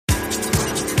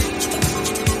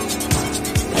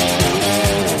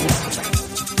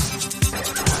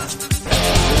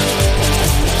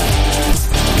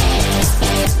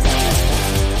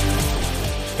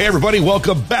Hey, everybody,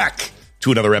 welcome back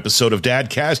to another episode of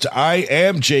Dadcast. I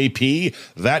am JP.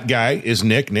 That guy is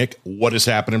Nick. Nick, what is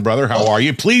happening, brother? How are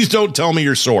you? Please don't tell me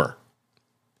you're sore.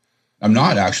 I'm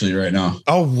not actually right now.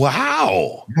 Oh,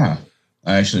 wow. Yeah.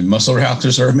 Actually, muscle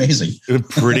relaxers are amazing.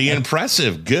 Pretty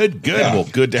impressive. Good. Yeah. Well,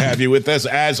 good to have you with us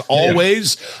as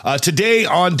always. Today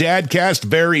on Dadcast,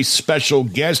 very special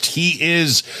guest. He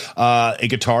is a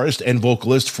guitarist and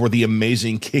vocalist for the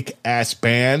amazing Kick-Ass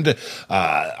band,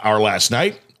 Our Last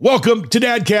Night. Welcome to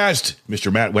Dadcast,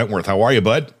 Mr. Matt Wentworth. How are you,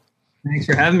 bud? Thanks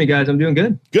for having me, guys. I'm doing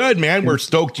good. Good, man. We're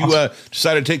stoked you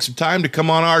decided to take some time to come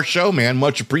on our show, man.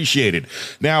 Much appreciated.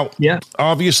 Now,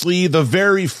 obviously, the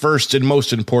very first and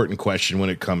most important question when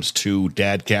it comes to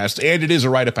Dadcast, and it is a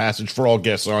rite of passage for all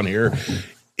guests on here,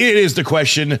 it is the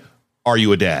question, are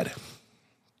you a dad?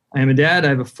 I am a dad. I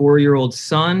have a 4-year-old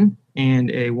son and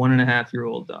a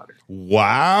 1.5-year-old daughter.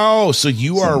 Wow. So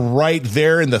you are right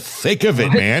there in the thick of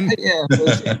it, man.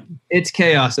 Yeah, it's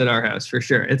chaos at our house for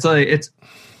sure. It's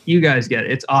you guys get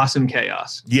it. It's awesome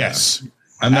chaos. Yes.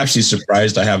 I'm actually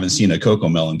surprised I haven't seen a Coco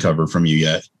Melon cover from you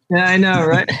yet. Yeah, I know,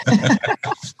 right?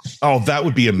 Oh, that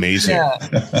would be amazing. Yeah.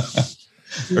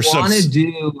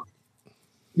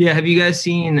 Have you guys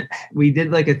seen, we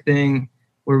did like a thing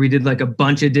where we did like a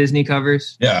bunch of Disney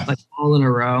covers. Yeah. Like all in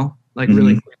a row, like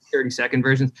really quick 30-second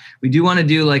versions. We do want to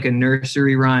do like a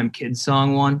nursery rhyme kids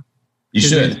song one. You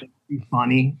should. It'd be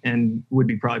funny and would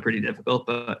be probably pretty difficult,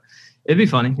 but it'd be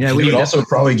funny. Yeah, we would also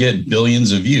probably get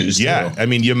billions of views. Yeah, too. I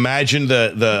mean, you imagine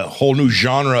the whole new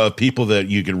genre of people that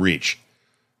you could reach.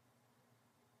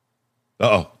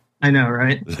 Uh-oh. I know,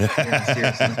 right?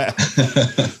 Yeah,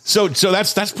 so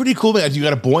that's pretty cool, man. You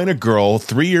got a boy and a girl,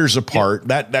 3 years apart.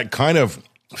 Yeah. That kind of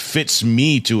fits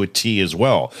me to a T as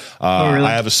well. Really?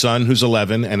 I have a son who's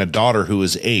 11 and a daughter who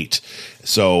is 8.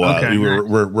 So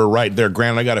we're right there.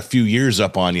 Granted, I got a few years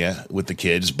up on you with the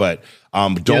kids, but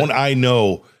I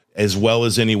know as well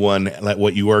as anyone like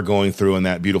what you are going through and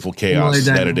that beautiful chaos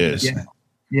that it is.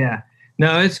 Yeah.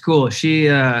 No, it's cool.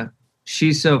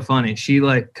 She's so funny. She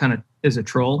like kind of is a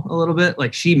troll a little bit.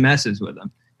 Like she messes with him.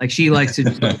 Like she likes to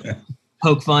just, like,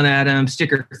 poke fun at him,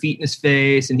 stick her feet in his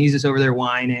face, and he's just over there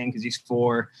whining because he's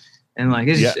 4. And like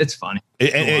it's funny.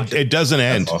 It doesn't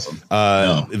end. That's awesome.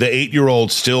 The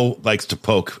 8-year-old still likes to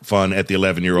poke fun at the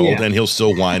 11-year-old, and he'll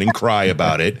still whine and cry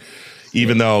about it.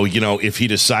 Even though, if he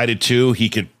decided to, he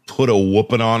could put a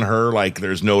whooping on her like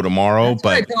there's no tomorrow. That's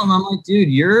what I tell him. I'm like, dude,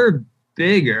 you're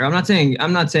bigger. I'm not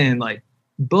saying like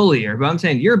bully her, but I'm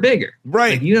saying you're bigger.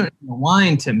 Right. Like, you don't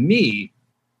whine to me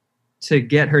to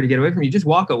get her to get away from you. Just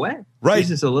walk away. Right. She's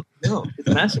just a little girl. It's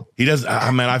messy. He does.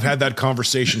 Man, I've had that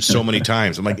conversation so many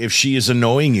times. I'm like, if she is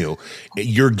annoying you,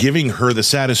 you're giving her the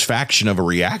satisfaction of a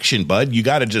reaction, bud. You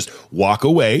got to just walk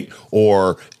away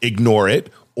or ignore it.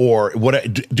 Or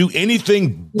do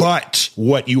anything but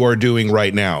what you are doing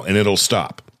right now, and it'll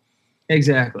stop.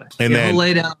 Exactly. And then he'll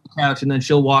lay down on the couch, and then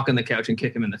she'll walk on the couch and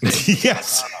kick him in the face.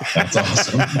 Yes, that's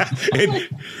awesome.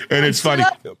 and it's funny.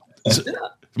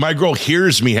 My girl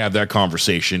hears me have that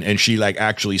conversation, and she like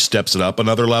actually steps it up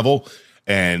another level,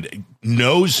 and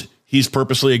knows he's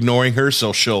purposely ignoring her.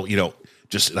 So she'll,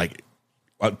 just like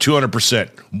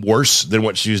 200% worse than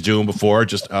what she was doing before.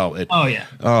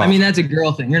 I mean, that's a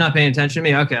girl thing. You're not paying attention to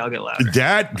me. Okay, I'll get louder.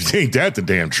 Ain't that the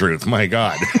damn truth? My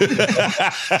God.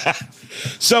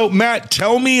 So Matt,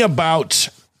 tell me about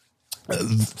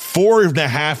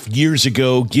 4.5 years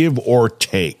ago, give or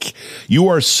take. You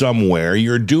are somewhere,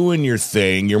 you're doing your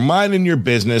thing, you're minding your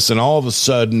business, and all of a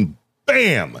sudden,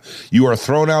 bam, you are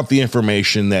throwing out the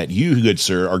information that you, good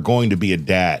sir, are going to be a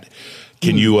dad.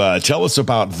 Can you tell us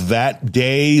about that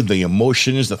day, the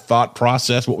emotions, the thought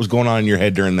process? What was going on in your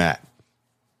head during that?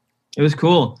 It was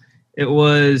cool. It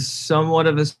was somewhat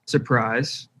of a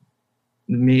surprise.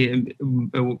 It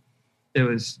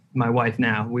was my wife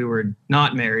now. We were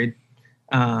not married.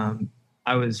 I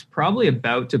was probably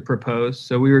about to propose,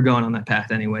 so we were going on that path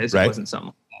anyways. Right. It wasn't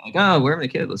something like, oh, we're having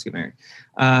a kid, let's get married.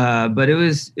 But it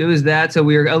was that. So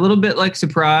we were a little bit like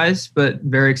surprised, but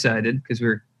very excited because we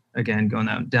were, again, going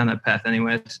down that path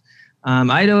anyways.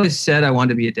 I'd always said I wanted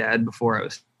to be a dad before I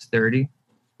was 30.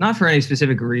 Not for any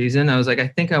specific reason. I was like, I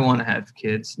think I want to have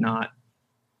kids, not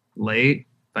late,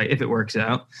 if it works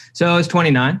out. So I was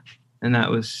 29, and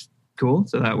that was cool.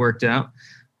 So that worked out.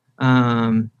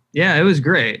 It was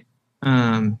great.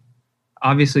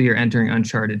 Obviously, you're entering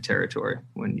uncharted territory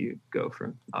when you go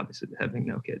from obviously having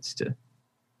no kids to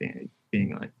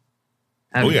being like,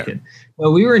 having a kid.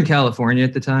 Well, we were in California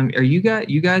at the time. Are you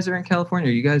guys are in California?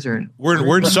 Or you guys are in?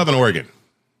 We're in Southern Oregon.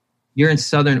 You're in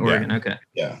Southern Oregon. Yeah. Okay.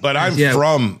 Yeah. But I'm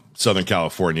from Southern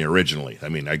California originally. I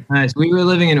mean, nice. We were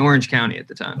living in Orange County at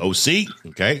the time. OC.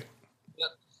 Okay.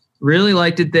 Really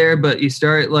liked it there, but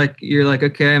you're like,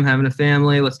 okay, I'm having a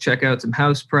family. Let's check out some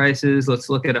house prices. Let's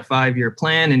look at a 5-year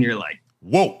plan. And you're like,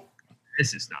 whoa,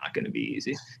 this is not going to be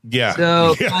easy. Yeah.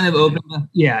 So kind of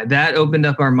that opened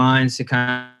up our minds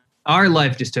to our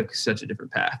life just took such a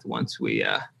different path once we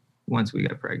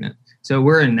got pregnant. So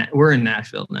we're in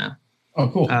Nashville now. Oh,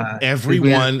 cool.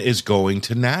 Everyone is going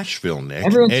to Nashville, Nick.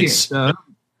 Everyone's here. So,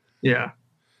 yeah.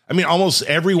 I mean, almost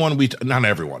everyone not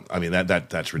everyone. I mean,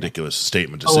 that's a ridiculous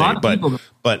statement to say,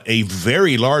 but a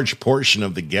very large portion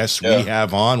of the guests we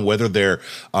have on, whether they're,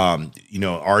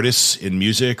 artists in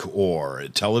music or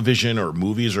television or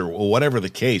movies or whatever the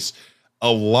case, a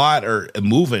lot are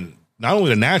moving not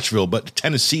only to Nashville, but to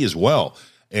Tennessee as well.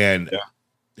 And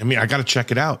I mean, I got to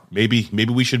check it out. Maybe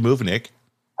we should move, Nick.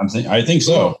 I think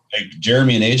so. Like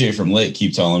Jeremy and AJ from Lake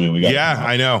keep telling me we got. Yeah,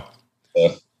 I know.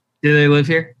 Do they live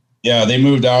here? Yeah, they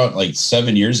moved out like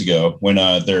 7 years ago when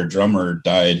their drummer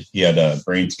died. He had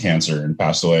brain cancer and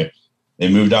passed away. They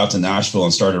moved out to Nashville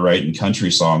and started writing country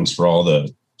songs for all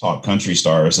the top country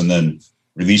stars, and then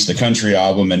released the country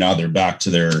album. And now they're back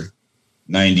to their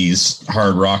 90s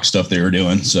hard rock stuff they were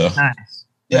doing. So nice.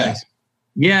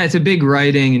 Yeah, it's a big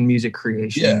writing and music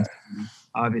creation. Yeah,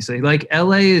 obviously, like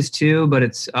LA is too, but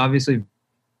it's obviously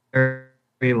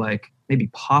very like maybe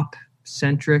pop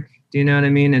centric. Do you know what I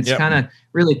mean? It's kind of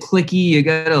really cliquey. You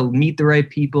got to meet the right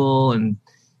people, and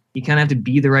you kind of have to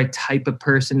be the right type of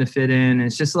person to fit in. And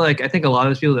it's just like, I think a lot of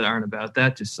those people that aren't about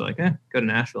that, just like, go to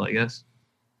Nashville, I guess.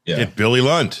 Yeah. Billy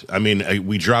Lund. I mean,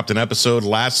 we dropped an episode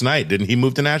last night. Didn't he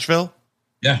move to Nashville?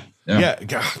 Yeah.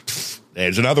 God,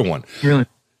 there's another one. Really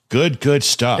good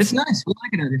stuff. It's nice. We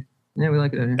like it out here. Yeah, we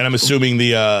like it out here. And I'm assuming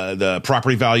the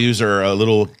property values are a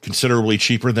little considerably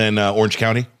cheaper than Orange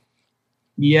County.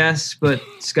 Yes, but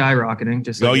skyrocketing.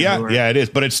 Just like yeah, it is.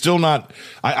 But it's still not.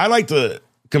 I like to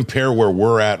compare where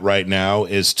we're at right now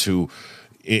is to,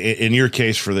 in your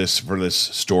case for this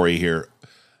story here,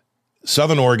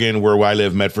 Southern Oregon, where I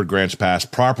live, Medford, Grants Pass,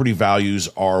 property values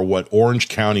are what Orange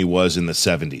County was in the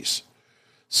 70s.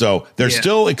 So they're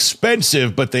still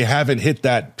expensive, but they haven't hit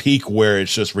that peak where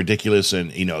it's just ridiculous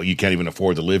and you can't even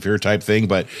afford to live here type thing.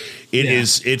 But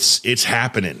it's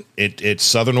happening. It's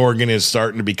Southern Oregon is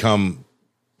starting to become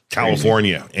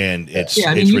California, and it's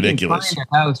ridiculous. You can find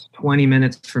a house 20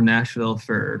 minutes from Nashville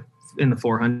in the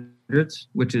 400s,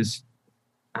 which is,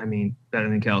 I mean, better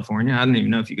than California. I don't even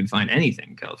know if you could find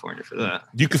anything in California for that.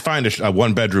 You could find a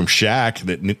 1-bedroom shack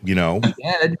that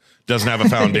doesn't have a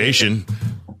foundation,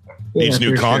 needs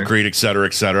new concrete, et cetera,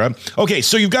 et cetera. Okay,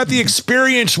 so you've got the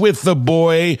experience with the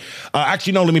boy.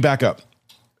 Actually, no, let me back up.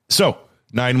 So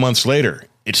 9 months later,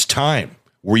 it's time.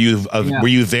 Were you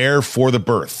there for the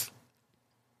birth?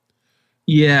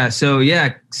 Yeah. So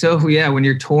when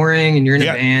you're touring and you're in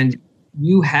a band,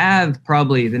 you have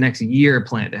probably the next year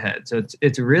planned ahead. So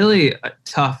it's really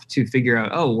tough to figure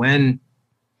out, when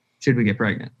should we get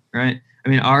pregnant? Right. I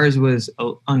mean, ours was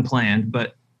unplanned,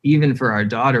 but even for our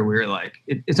daughter, we were like,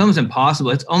 it's almost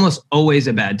impossible. It's almost always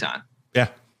a bad time. Yeah.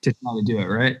 To try to do it.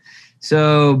 Right.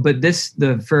 So, but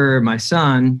for my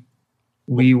son,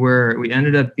 we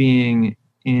ended up being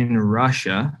in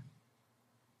Russia.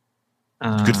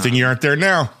 Good thing you aren't there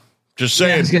now. Just saying.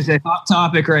 Yeah, I was gonna say hot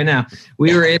topic right now.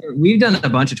 We've done a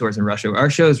bunch of tours in Russia. Our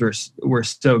shows were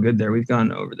so good there. We've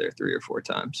gone over there 3 or 4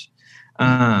 times.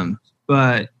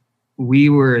 But we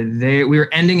were there. We were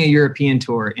ending a European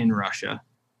tour in Russia,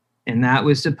 and that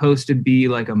was supposed to be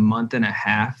like a month and a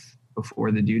half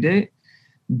before the due date.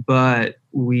 But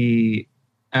I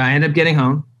ended up getting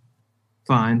home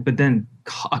fine. But then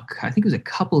I think it was a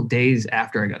couple days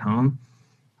after I got home,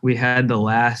 we had the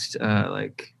last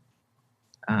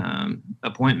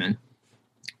appointment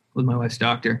with my wife's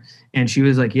doctor, and she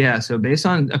was like, so based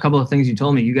on a couple of things you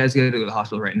told me, you guys got to go to the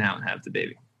hospital right now and have the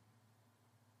baby.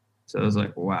 So I was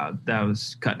like, wow, that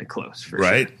was cutting it close for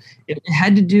sure. It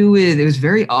had to do with, it was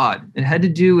very odd. It had to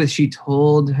do with, she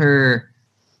told her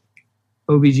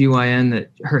OBGYN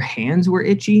that her hands were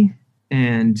itchy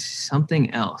and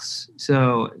something else.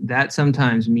 So that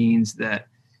sometimes means that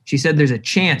she said there's a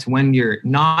chance when you're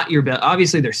not your belly,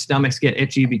 obviously their stomachs get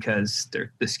itchy because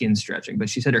the skin's stretching, but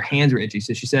she said her hands were itchy.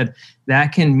 So she said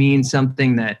that can mean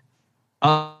something that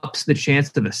ups the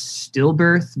chance of a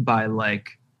stillbirth by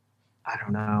I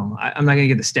don't know. I'm not going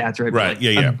to get the stats right. But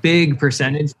a big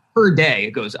percentage per day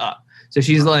it goes up. So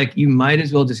she's like, you might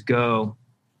as well just go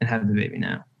and have the baby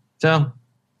now. So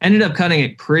ended up cutting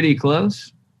it pretty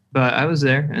close, but I was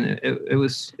there and it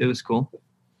was cool.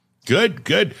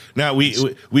 Good. Now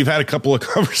we've had a couple of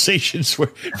conversations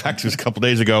where, in fact, it was a couple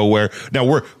days ago were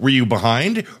you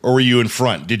behind or were you in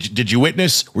front? Did you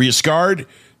witness? Were you scarred?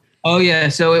 Oh yeah.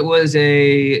 So it was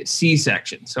a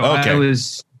C-section. So okay.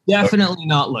 definitely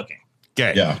not looking.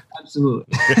 Okay. Yeah. Absolutely.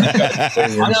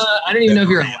 I don't even know if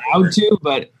you're allowed to,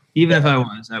 but even if I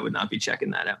was, I would not be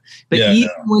checking that out. But even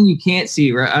when you can't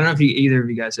see, right? I don't know if either of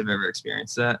you guys have ever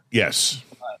experienced that. Yes.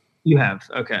 You have.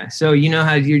 Okay. So you know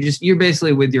how you're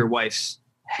basically with your wife's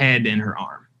head in her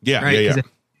arm. Yeah. Right? Yeah.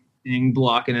 Thing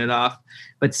blocking it off.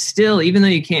 But still, even though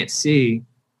you can't see,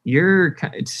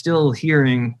 it's still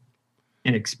hearing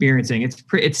and experiencing.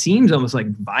 It seems almost like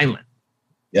violent.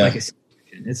 Yeah. Like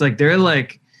it's like they're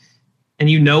like, and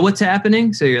you know what's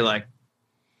happening, so you're like,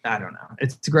 I don't know.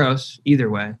 It's gross either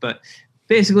way, but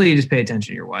basically you just pay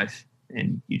attention to your wife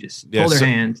and you just hold her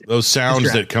hand. Those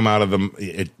sounds that come out of them,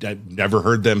 I've never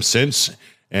heard them since,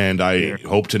 and I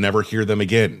hope to never hear them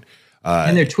again.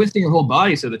 And they're twisting her whole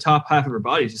body, so the top half of her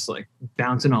body is just like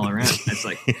bouncing all around. It's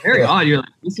like very odd. You're like,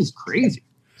 this is crazy.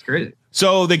 It's crazy.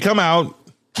 So they come out.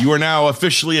 You are now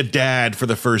officially a dad for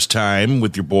the first time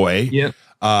with your boy. Yep.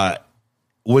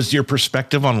 Was your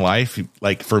perspective on life,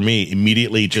 like for me,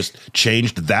 immediately just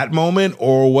changed that moment,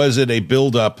 or was it a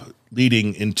buildup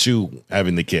leading into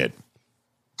having the kid?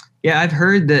 Yeah, I've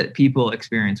heard that people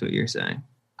experience what you're saying.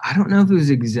 I don't know if it was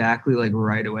exactly like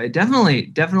right away.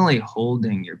 Definitely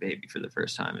holding your baby for the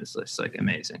first time is just like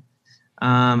amazing.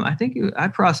 I think I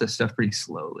processed stuff pretty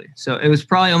slowly. So it was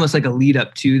probably almost like a lead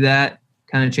up to that,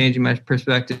 kind of changing my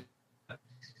perspective.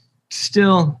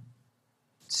 Still,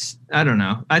 I don't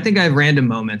know. I think I have random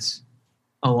moments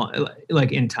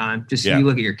like in time. Just you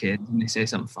look at your kids and they say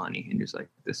something funny and you're just like,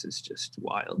 this is just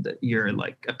wild that you're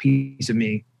like a piece of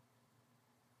me.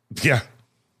 Yeah.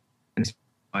 It's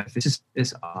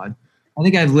odd. I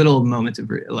think I have little moments of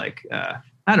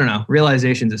I don't know,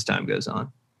 realizations as time goes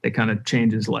on. It kind of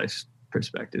changes life's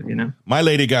perspective, you know? My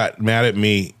lady got mad at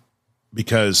me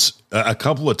because a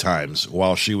couple of times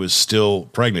while she was still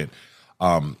pregnant,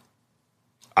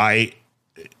 I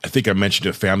think I mentioned to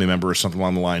a family member or something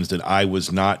along the lines that I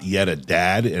was not yet a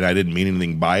dad and I didn't mean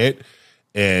anything by it.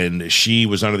 And she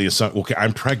was under the assumption, okay,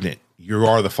 I'm pregnant. You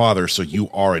are the father, so you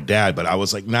are a dad. But I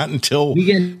was like, not until we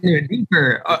get into a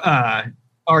deeper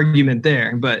argument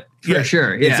there, but for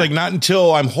sure. Yeah. It's like not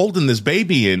until I'm holding this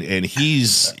baby and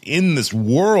he's in this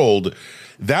world.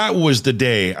 That was the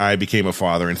day I became a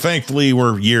father. And thankfully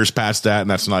we're years past that. And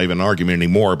that's not even an argument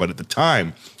anymore. But at the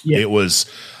time it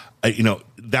was,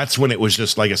 that's when it was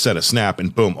just, like I said, a snap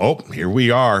and boom. Oh, here we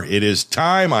are. It is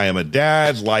time. I am a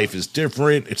dad. Life is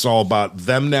different. It's all about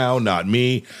them now, not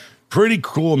me. Pretty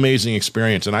cool, amazing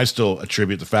experience. And I still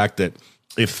attribute the fact that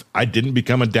if I didn't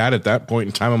become a dad at that point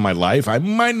in time in my life, I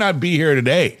might not be here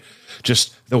today.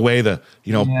 Just the way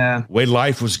way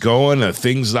life was going, the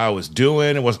things that I was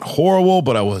doing. It wasn't horrible,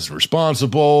 but I was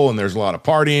responsible and there's a lot of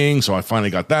partying. So I finally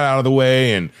got that out of the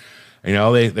way. And,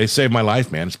 they saved my life,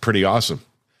 man. It's pretty awesome.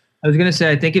 I was going to say,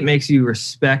 I think it makes you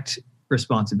respect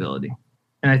responsibility.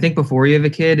 And I think before you have a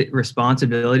kid,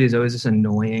 responsibility is always this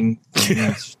annoying thing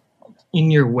that's in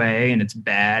your way and it's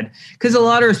bad. Because a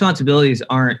lot of responsibilities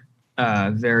aren't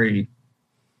very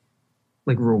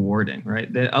rewarding,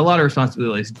 right? A lot of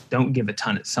responsibilities don't give a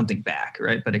ton of something back,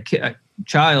 right? But a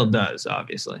child does,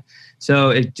 obviously.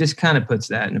 So it just kind of puts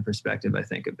that into perspective, I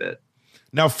think, a bit.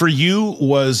 Now, for you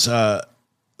was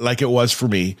like it was for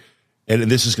me, and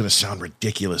this is going to sound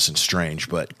ridiculous and strange,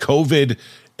 but COVID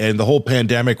and the whole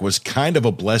pandemic was kind of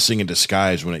a blessing in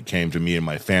disguise when it came to me and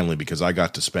my family, because I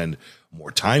got to spend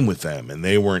more time with them and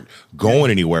they weren't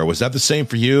going anywhere. Was that the same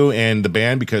for you and the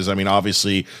band? Because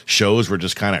obviously shows were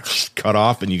just kind of cut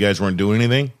off and you guys weren't doing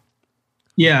anything.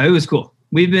 Yeah, it was cool.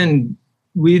 We've been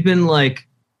like,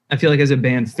 I feel like as a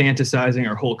band fantasizing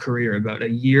our whole career about a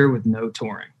year with no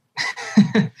touring.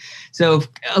 So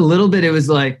a little bit, it was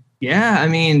like,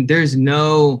 there's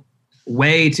no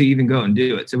way to even go and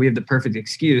do it. So we have the perfect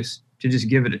excuse to just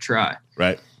give it a try.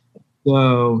 Right.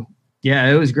 So yeah,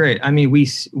 it was great. I mean, we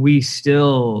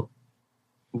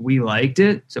liked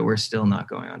it. So we're still not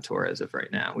going on tour as of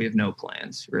right now. We have no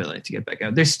plans really to get back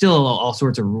out. There's still all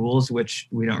sorts of rules, which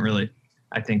we don't really,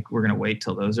 I think we're going to wait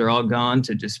till those are all gone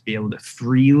to just be able to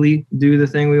freely do the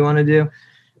thing we want to do.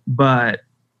 But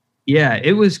yeah,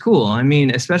 it was cool. I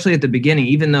mean, especially at the beginning,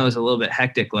 even though it was a little bit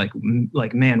hectic, like,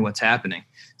 man, what's happening?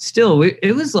 Still,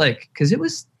 it was like, because it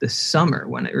was the summer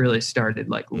when it really started,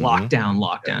 like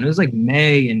lockdown. It was like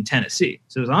May in Tennessee.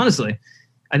 So it was honestly,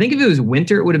 I think if it was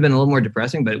winter, it would have been a little more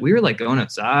depressing, but we were like going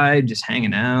outside, just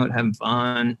hanging out, having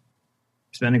fun,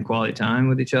 spending quality time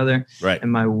with each other. Right.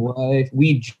 And my wife,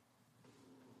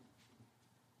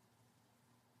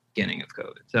 beginning of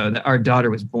COVID. So our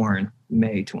daughter was born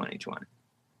May 2020.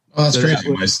 Oh, that's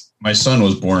crazy. My son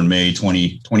was born May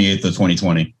 28th of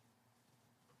 2020.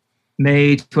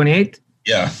 May 28th?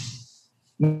 Yeah.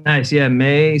 Nice. Yeah,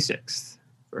 May 6th.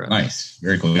 for us. Nice.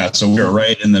 Very cool. Yeah. So we were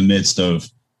right in the midst of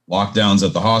lockdowns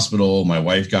at the hospital. My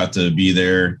wife got to be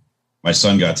there. My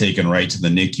son got taken right to the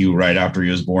NICU right after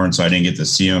he was born. So I didn't get to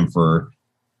see him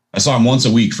I saw him once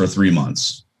a week for 3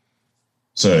 months.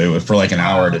 So it was for like an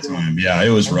hour at a time. Yeah, it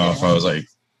was rough. I was like,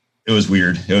 it was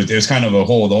weird. It was kind of the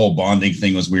whole bonding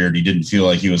thing was weird. He didn't feel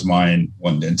like he was mine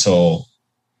until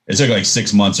it took like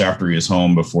 6 months after he was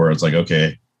home before it's like,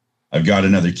 okay, I've got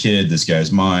another kid. This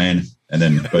guy's mine. And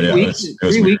then, but yeah, it was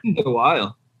 3 weeks is a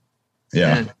while.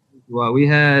 Yeah. And, well, we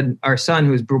had our son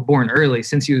who was born early.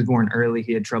 Since he was born early,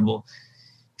 he had trouble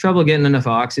getting enough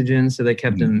oxygen. So they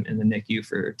kept him in the NICU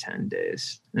for 10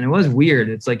 days. And it was weird.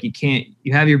 It's like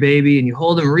you have your baby and you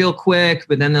hold him real quick,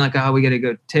 but then they're like, oh, we got to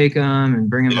go take him and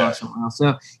bring him off somewhere else.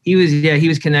 So he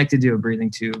was connected to a breathing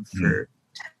tube for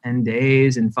 10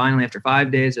 days. And finally, after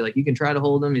 5 days, they're like, you can try to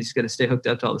hold him. You just got to stay hooked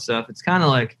up to all the stuff. It's kind of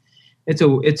like,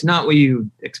 it's not what you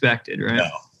expected,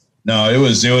 right? No, it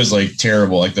was like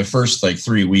terrible. Like the first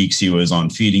 3 weeks he was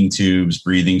on feeding tubes,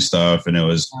 breathing stuff. And it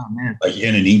was like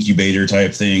in an incubator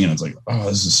type thing. And it's like, oh,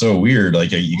 this is so weird.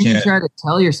 Like you can't try to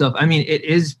tell yourself. I mean, it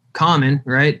is common,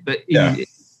 right? But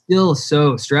it's still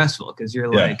so stressful because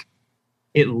you're like,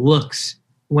 it looks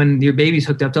when your baby's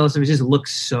hooked up to all this stuff, it just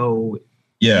looks so.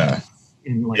 Yeah.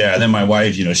 And then my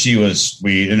wife,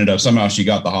 we ended up somehow she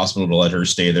got the hospital to let her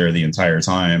stay there the entire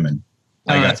time. And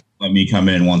I got to let me come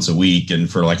in once a week and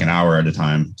for like an hour at a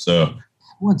time. So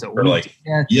once a week,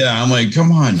 I'm like,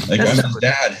 come on, like I'm his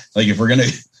dad. Like if we're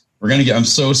gonna get, I'm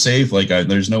so safe. Like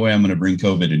there's no way I'm gonna bring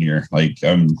COVID in here. Like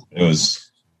it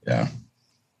was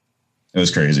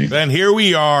crazy. Then here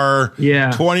we are,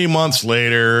 20 months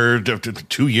later,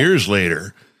 2 years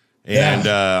later, and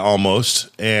almost,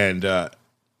 and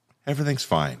everything's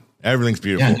fine. Everything's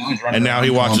beautiful. And now he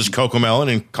watches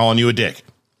Cocomelon and calling you a dick.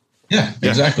 Yeah,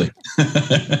 exactly.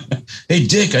 Hey,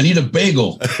 Dick, I need a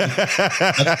bagel.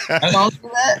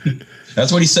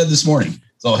 That's what he said this morning.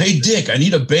 So, hey, Dick, I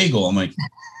need a bagel. I'm like,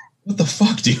 what the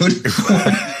fuck, dude?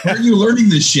 Where are you learning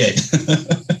this shit?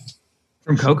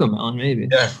 From Cocomelon, maybe.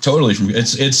 Yeah, totally.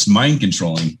 It's mind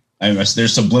controlling.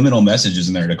 There's subliminal messages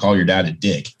in there to call your dad a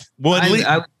dick. Well,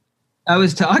 I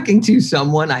was talking to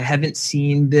someone. I haven't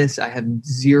seen this. I have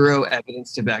zero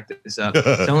evidence to back this up.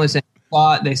 Someone was saying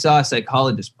they saw a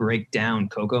psychologist break down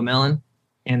Cocomelon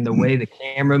and the way the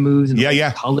camera moves and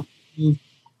the color move.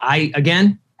 I,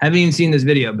 again, haven't even seen this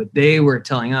video, but they were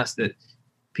telling us that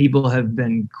people have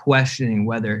been questioning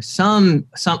whether some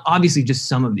obviously just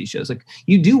some of these shows, like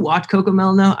you do watch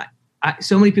Cocomelon now.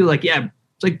 So many people are like, yeah,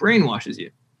 it's like brainwashes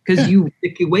you. Because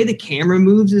the way the camera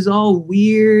moves is all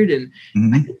weird, and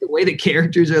I think the way the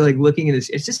characters are like looking at this,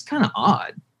 it's just kind of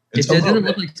odd. It doesn't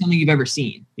look like something you've ever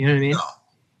seen. You know what I mean? No.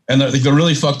 And the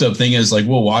really fucked up thing is, like,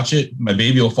 we'll watch it, my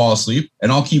baby will fall asleep,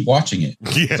 and I'll keep watching it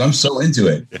because I'm so into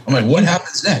it. I'm like, what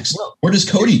happens next? Where does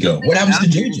Cody go? What happens to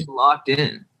JJ? Locked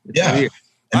in. It's weird.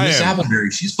 And Miss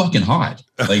Appleberry, she's fucking hot.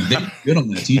 Like, they're good on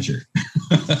that teacher.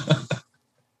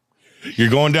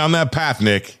 You're going down that path,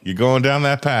 Nick. You're going down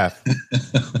that path.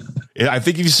 I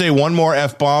think if you say one more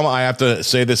F-bomb, I have to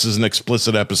say this is an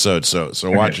explicit episode. So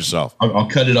watch yourself. I'll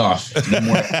cut it off. No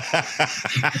more.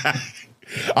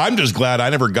 I'm just glad I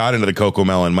never got into the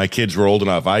Cocomelon. My kids were old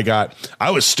enough. I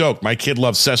was stoked. My kid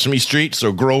loved Sesame Street.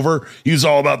 So Grover, he was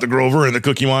all about the Grover and the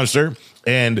Cookie Monster.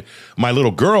 And my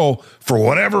little girl, for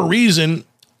whatever reason,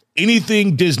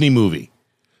 anything Disney movie.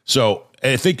 So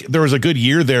I think there was a good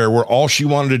year there where all she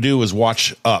wanted to do was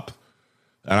watch Up.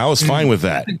 And I was fine with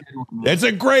that. It's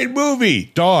a great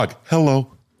movie. Dog.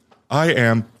 Hello. I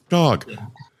am dog.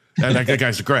 That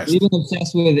guy's the crest. Even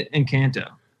obsessed with Encanto.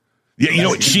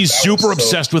 Yeah, she's super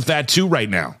obsessed with that too right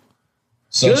now.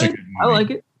 Such a good movie. I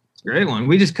like it. It's a great one.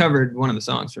 We just covered one of the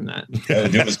songs from that.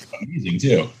 It was amazing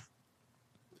too.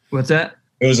 What's that?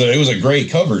 It was a great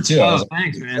cover too. Oh,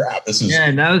 thanks, man. Crap,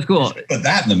 that was cool. Put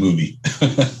that in the movie.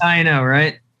 I know,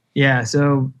 right? Yeah.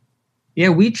 So,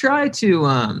 we try to.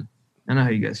 I don't know how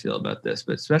you guys feel about this,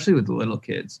 but especially with the little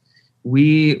kids,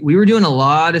 we were doing a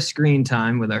lot of screen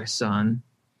time with our son,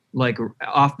 like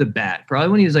off the bat. Probably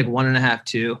when he was like 1.5,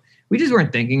 2. We just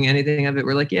weren't thinking anything of it.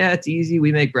 We're like, yeah, it's easy.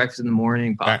 We make breakfast in the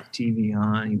morning, pop the TV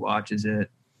on, he watches it.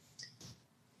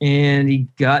 And he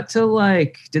got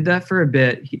to did that for a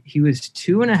bit. He was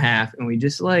 2.5, and we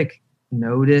just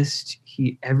noticed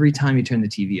every time he turned the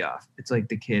TV off, it's like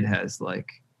the kid has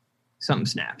something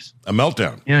snaps. A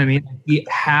meltdown. You know what I mean?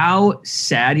 How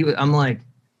sad he was. I'm like,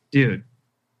 dude,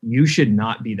 you should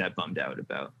not be that bummed out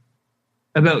about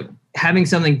having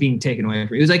something being taken away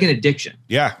from you. It was like an addiction.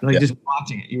 Yeah. Just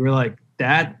watching it. You were like,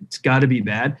 that's got to be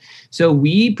bad. So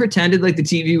we pretended like the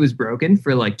TV was broken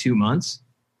for 2 months.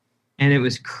 And it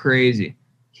was crazy.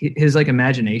 his like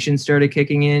imagination started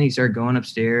kicking in. He started going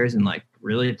upstairs and like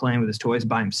really playing with his toys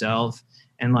by himself.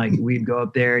 And like we'd go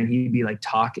up there and he'd be like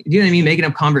talking, you know what I mean? Making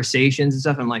up conversations and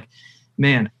stuff. I'm like,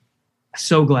 man,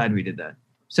 so glad we did that.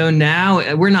 So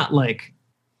now we're not like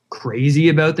crazy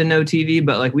about the no TV,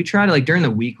 but like we try to like during the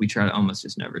week, we try to almost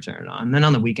just never turn it on. And then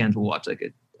on the weekends, we'll watch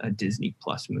like a Disney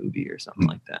Plus movie or something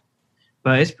like that.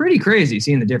 But it's pretty crazy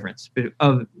seeing the difference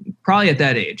of probably at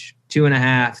that age,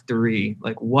 2.5, 3,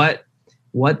 like what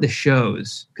the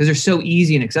shows, because they're so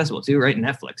easy and accessible too, right?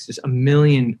 Netflix, just a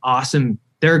million awesome,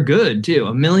 they're good too,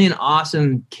 a million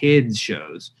awesome kids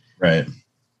shows. Right.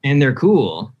 And they're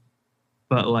cool.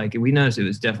 But like we noticed it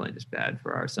was definitely just bad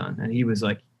for our son. And he was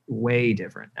like way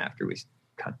different after we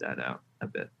cut that out a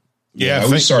bit. Yeah,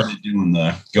 we started doing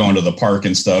going to the park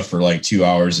and stuff for like 2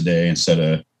 hours a day instead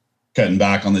of cutting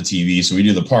back on the TV. So we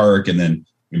do the park, and then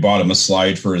we bought him a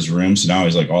slide for his room. So now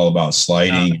he's like all about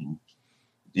sliding.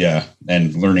 Yeah.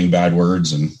 And learning bad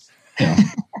words and, you know,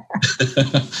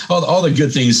 all the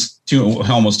good things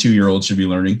almost 2-year-olds should be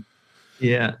learning.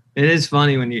 Yeah. It is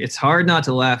funny it's hard not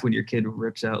to laugh when your kid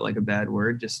rips out like a bad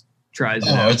word, just tries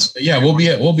it out.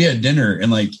 We'll be at dinner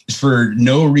and like for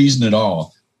no reason at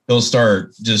all, he'll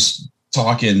start just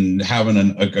talking, having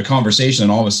a conversation,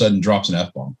 and all of a sudden drops an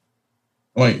F-bomb.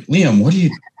 I'm like, Liam, what do you?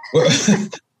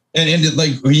 and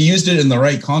like he used it in the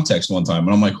right context one time,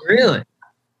 and I'm like, really?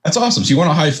 That's awesome. So you want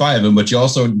to high five him, but you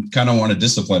also kind of want to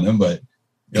discipline him. But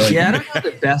like, I don't know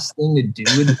the best thing to do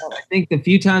with that. I think the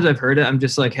few times I've heard it, I'm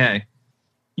just like, hey,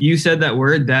 you said that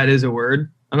word. That is a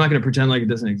word. I'm not going to pretend like it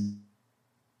doesn't exist,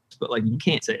 but like you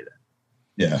can't say that.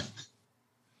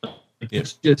 Yeah.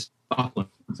 It's just awful.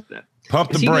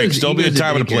 Pump the brakes. Don't be a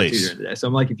time and a place. So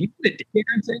I'm like, if you put a daycare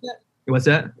and say that, what's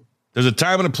that? There's a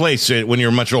time and a place when you're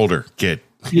a much older kid.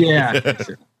 Yeah.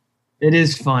 Sure. It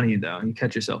is funny though. You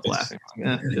catch yourself laughing. Like,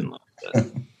 I didn't like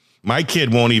that. My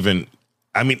kid won't even.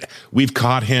 I mean, we've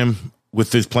caught him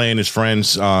with his playing his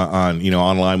friends on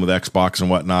online with Xbox and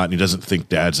whatnot, and he doesn't think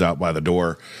Dad's out by the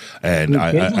door. And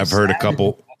I've heard a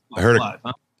couple. I've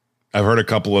heard a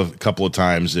couple of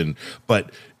times,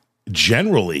 but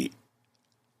generally,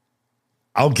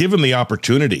 I'll give him the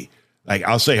opportunity. Like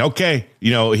I'll say, okay,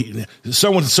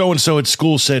 so and so at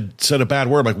school said a bad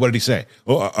word. Like, what did he say?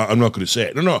 Oh, I'm not going to say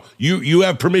it. No, you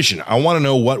have permission. I want to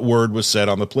know what word was said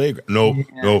on the playground.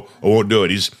 No, I won't do it.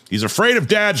 He's afraid of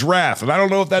Dad's wrath, and I don't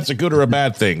know if that's a good or a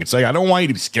bad thing. It's like I don't want you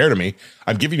to be scared of me.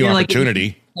 I'm giving you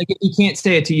opportunity. Like if he can't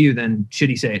say it to you, then should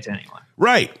he say it to anyone?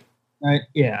 Right.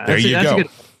 Yeah. There you go.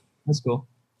 That's cool.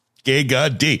 Gay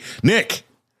God D. Nick.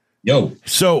 Yo.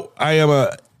 So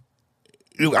I'm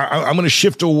going to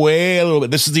shift away a little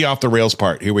bit. This is the off the rails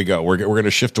part. Here we go. We're going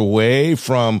to shift away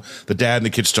from the dad and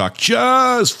the kids talk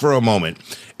just for a moment.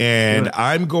 And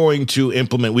I'm going to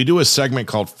implement, we do a segment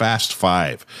called Fast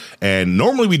Five. And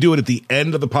normally we do it at the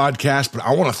end of the podcast, but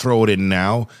I want to throw it in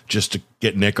now just to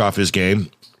get Nick off his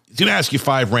game. He's going to ask you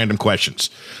 5 random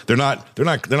questions. They're not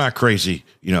crazy,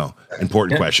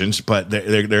 important questions, but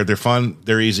they're fun.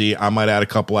 They're easy. I might add a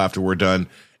couple after we're done.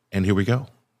 And here we go.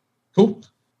 Cool.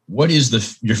 What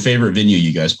is your favorite venue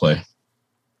you guys play?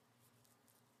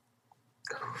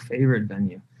 Favorite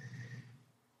venue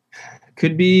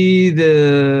could be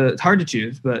it's hard to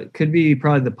choose, but could be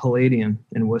probably the Palladium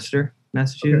in Worcester,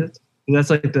 Massachusetts. Okay. That's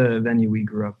like the venue we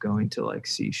grew up going to like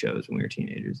see shows when we were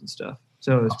teenagers and stuff.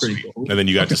 So it was pretty cool. And then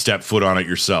you got to step foot on it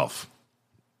yourself.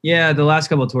 Yeah, the last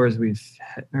couple of tours we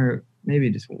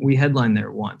headlined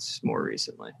there once more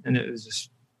recently, and it was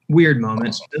just weird moment.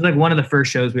 Awesome. It was like one of the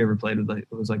first shows we ever played with. Like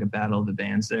it was like a battle of the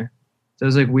bands there, so it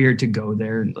was like weird to go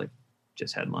there and like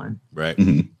just headline. Right.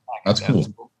 Mm-hmm. That's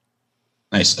cool.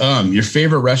 Nice. Your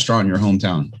favorite restaurant in your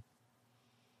hometown?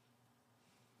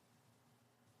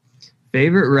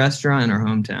 Favorite restaurant in our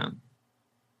hometown.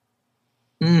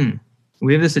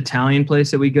 We have this Italian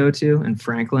place that we go to in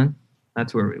Franklin.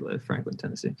 That's where we live, Franklin,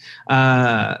 Tennessee.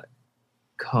 Called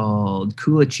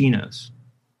Culacino's.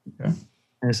 Okay.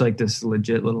 And it's like this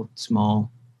legit little small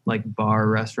like bar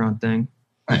restaurant thing.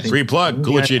 Nice. Free plug,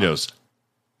 Culacino's.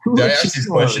 I asked these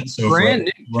questions so I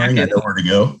know where to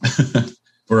go.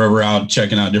 Wherever we're out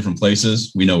checking out different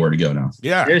places, we know where to go now.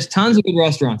 Yeah. There's tons of good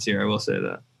restaurants here, I will say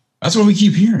that. That's what we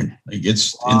keep hearing. Like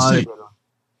it's insane.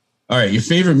 All right, your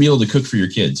favorite meal to cook for your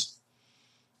kids?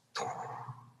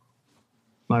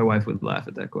 My wife would laugh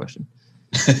at that question.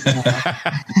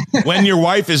 When your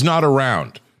wife is not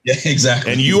around. Yeah,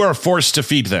 exactly. And you are forced to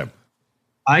feed them.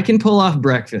 I can pull off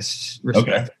breakfast.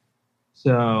 Okay.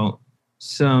 So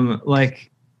some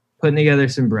like putting together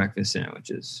some breakfast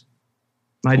sandwiches.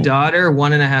 My daughter,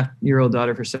 1.5-year-old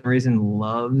daughter, for some reason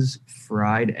loves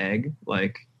fried egg.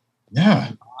 Like,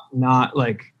 yeah, not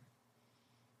like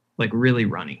like really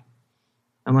runny.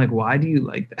 I'm like, why do you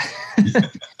like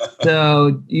that?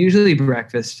 So usually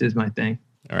breakfast is my thing.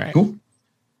 All right. Cool.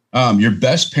 Your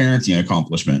best parenting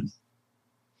accomplishment.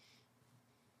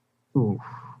 Ooh.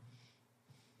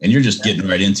 And you're just getting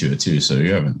right into it too, so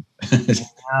you haven't.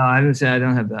 No, I would say I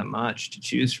don't have that much to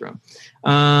choose from.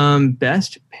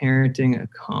 Best parenting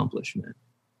accomplishment.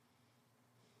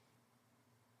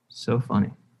 So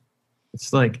funny.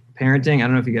 It's like parenting. I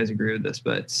don't know if you guys agree with this,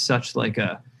 but it's such like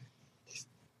a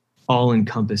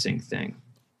all-encompassing thing.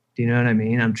 Do you know what I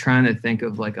mean? I'm trying to think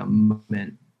of like a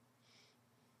moment.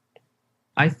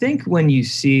 I think when you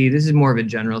see, this is more of a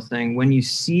general thing, when you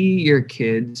see your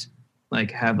kids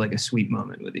like have like a sweet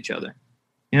moment with each other.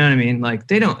 You know what I mean? Like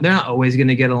they're not always going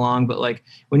to get along, but like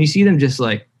when you see them just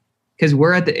like, because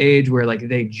we're at the age where like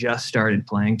they just started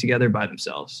playing together by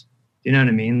themselves. Do you know what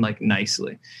I mean? Like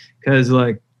nicely. Because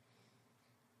like,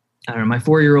 I don't know, my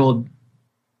 4-year-old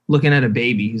looking at a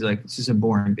baby, he's like, it's just a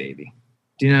boring baby.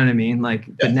 Do you know what I mean? Like,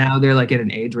 yeah. But now they're like at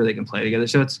an age where they can play together.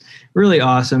 So it's really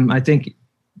awesome. I think it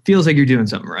feels like you're doing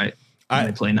something right.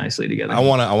 They play nicely together. I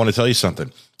want to tell you something.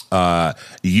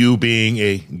 You being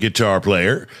a guitar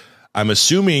player, I'm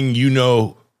assuming you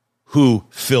know who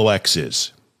Phil X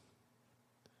is.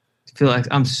 Phil X,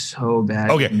 I'm so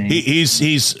bad. Okay, he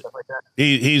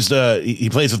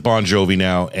plays with Bon Jovi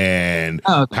now and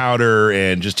Powder,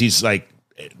 and just he's like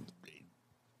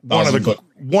one of the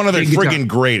friggin'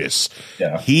 greatest.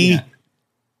 Yeah.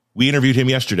 We interviewed him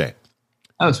yesterday.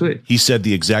 Oh, sweet. He said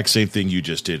the exact same thing you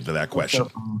just did for that question.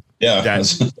 Yeah. You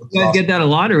guys get that a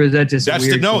lot, or is that just that's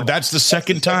weird? That's the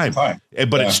second time.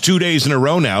 But it's 2 days in a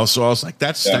row now. So I was like,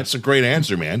 that's a great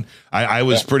answer, man. I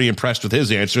was pretty impressed with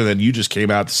his answer. Then you just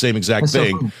came out the same exact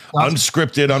thing. So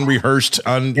unscripted, unrehearsed,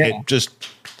 just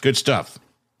good stuff.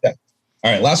 Yeah.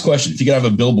 All right. Last question. If you could have a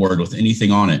billboard with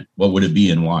anything on it, what would it be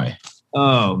and why?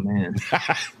 Oh, man.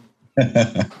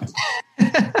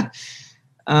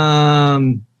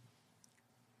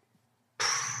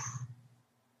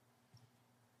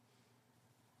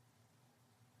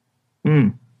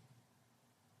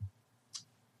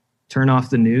 Turn off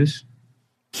the news.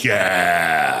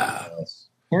 Yeah.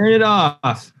 Turn it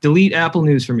off. Delete Apple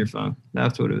News from your phone.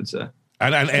 That's what it would say.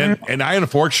 And I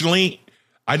unfortunately,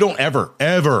 I don't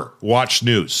ever watch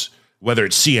news, whether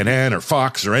it's CNN or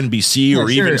Fox or NBC or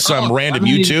even some random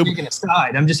YouTube.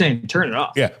 I'm just saying, turn it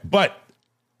off. Yeah, but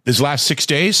this last 6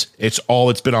 days, it's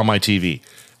been on my TV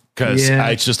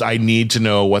because I need to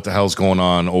know what the hell's going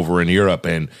on over in Europe,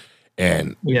 and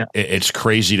it's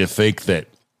crazy to think that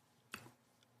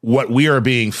what we are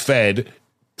being fed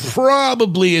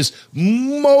probably is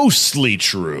mostly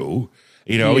true.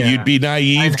 You know, you'd be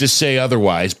naive to say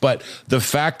otherwise, but the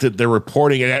fact that they're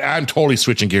reporting, and I'm totally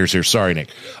switching gears here. Sorry, Nick.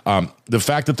 The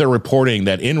fact that they're reporting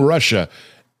that in Russia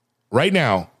right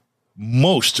now,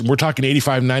 we're talking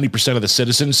 85, 90% of the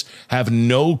citizens have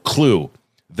no clue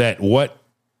that what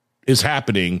is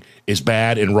happening is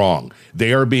bad and wrong.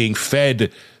 They are being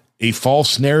fed a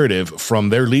false narrative from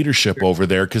their leadership over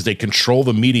there because they control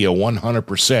the media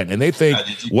 100%. And they think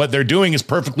what they're doing is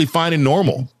perfectly fine and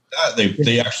normal.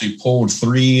 They actually pulled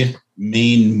 3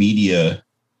 main media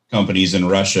companies in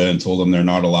Russia and told them they're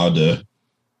not allowed to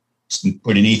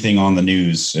put anything on the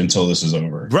news until this is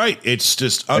over. Right. It's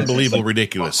just unbelievable,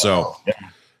 ridiculous. So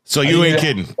you ain't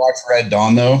kidding. Watch Red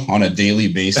Dawn though on a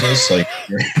daily basis, like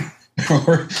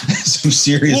some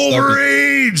serious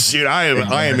Wolverines. Dude, I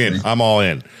am in. I'm all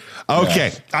in.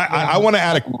 Okay, I want to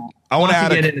add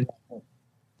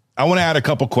a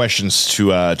couple questions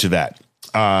to that.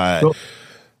 Cool.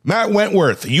 Matt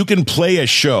Wentworth, you can play a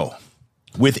show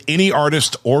with any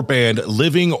artist or band,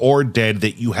 living or dead,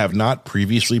 that you have not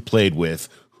previously played with.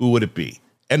 Who would it be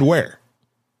and where?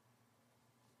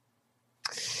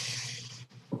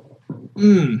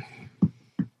 I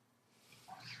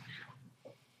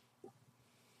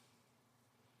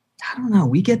don't know.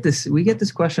 We get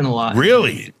this question a lot.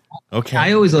 Really? Okay.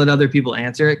 I always let other people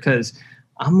answer it because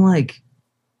I'm like,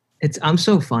 I'm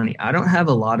so funny. I don't have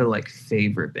a lot of like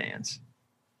favorite bands.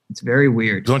 It's very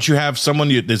weird. Don't you have someone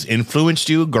that's influenced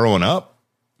you growing up?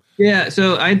 Yeah.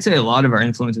 So I'd say a lot of our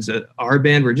influences at our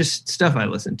band were just stuff I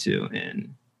listened to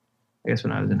in, I guess,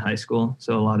 when I was in high school.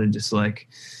 So a lot of just like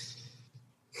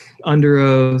Under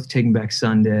Oath, Taking Back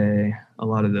Sunday, a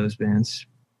lot of those bands.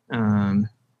 But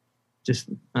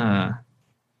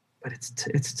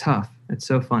it's tough. It's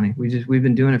so funny. We've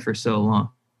been doing it for so long.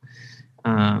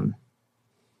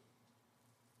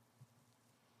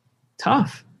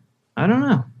 Tough. I don't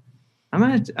know. I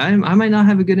might not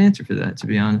have a good answer for that, to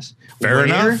be honest. Fair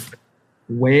enough.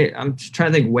 I'm just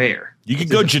trying to think where. You could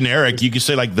go generic. You could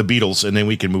say like the Beatles, and then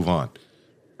we can move on.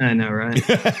 I know, right?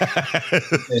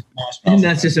 And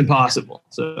that's just impossible.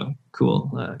 So cool.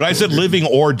 But I said living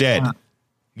or dead.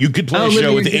 You could play a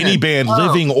show with any band,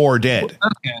 living or dead.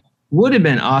 Okay. Would have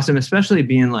been awesome, especially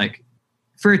being like,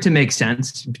 for it to make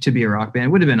sense to be a rock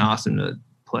band, would have been awesome to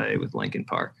play with Linkin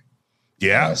Park.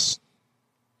 Yes.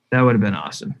 That would have been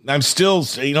awesome. I'm still,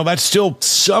 that's still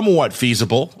somewhat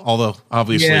feasible, although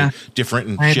obviously different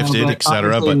and shifted, et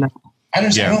cetera. But I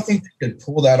don't think they could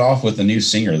pull that off with a new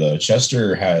singer, though.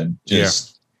 Chester had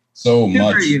just so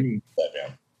much. Unique.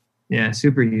 Yeah,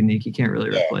 super unique. You can't really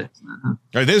replace that. Huh? All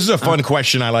right, this is a fun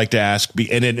question I like to ask,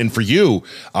 and for you,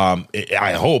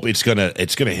 I hope it's gonna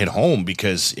hit home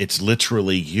because it's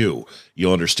literally you.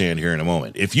 You'll understand here in a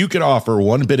moment. If you could offer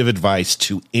one bit of advice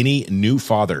to any new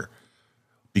father,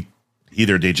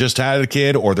 either they just had a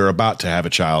kid or they're about to have a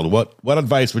child, what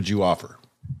advice would you offer?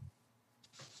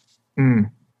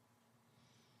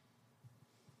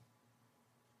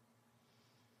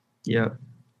 Yep.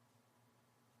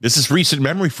 This is recent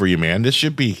memory for you, man. This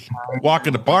should be walk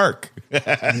in the park.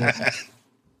 There's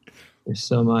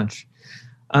so much.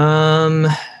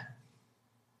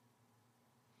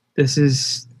 This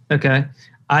is okay.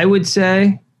 I would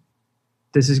say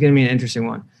this is going to be an interesting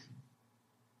one.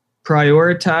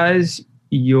 Prioritize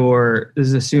this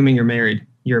is assuming you're married,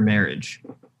 your marriage.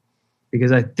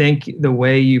 Because I think the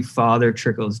way you father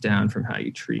trickles down from how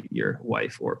you treat your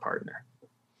wife or partner.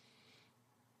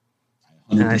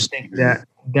 100%. And I think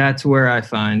that's where I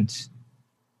find,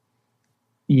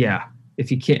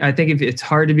 if you can't, I think if it's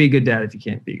hard to be a good dad if you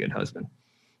can't be a good husband.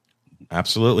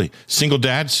 Absolutely. Single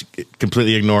dads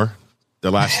completely ignore the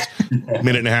last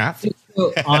minute and a half.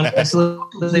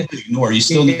 Honestly, ignore. You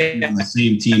still need to be on the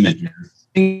same team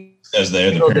as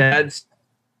they're the dads.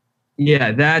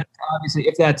 Yeah, that obviously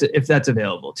if that's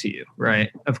available to you, right?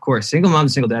 Of course, single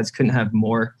moms, single dads couldn't have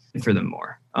more for them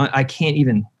more. I can't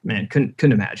even, couldn't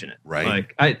imagine it. Right.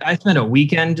 Like I spent a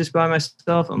weekend just by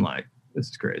myself. I'm like, this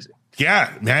is crazy.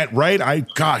 Yeah, Matt, right?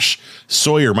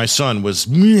 Sawyer, my son, was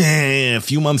a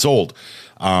few months old.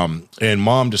 And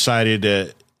mom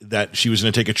decided that she was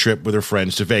going to take a trip with her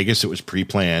friends to Vegas. It was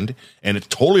pre-planned and it's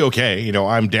totally okay.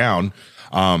 I'm down.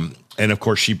 And of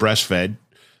course she breastfed.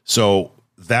 So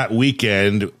that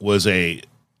weekend was a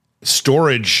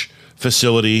storage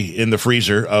facility in the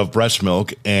freezer of breast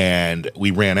milk, and we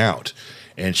ran out.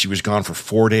 And she was gone for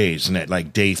 4 days. And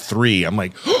at day 3, I'm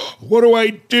like, what do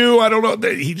I do? I don't know.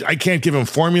 I can't give him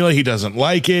formula. He doesn't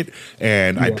like it.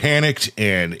 And I panicked.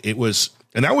 And that was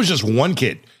just one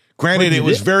kid. Granted, it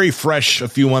was very fresh a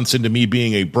few months into me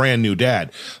being a brand new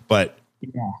dad. But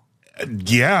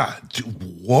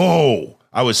whoa.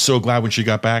 I was so glad when she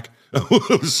got back. I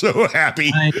was so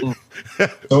happy.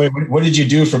 So wait, what did you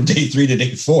do from day 3 to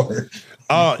day 4?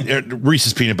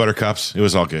 Reese's peanut butter cups. It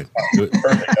was all good.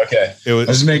 Perfect. Okay. I was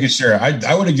just making sure.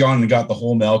 I would have gone and got the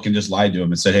whole milk and just lied to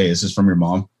him and said, "Hey, this is from your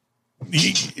mom."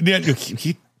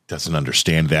 He doesn't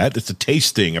understand that. It's a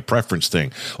taste thing, a preference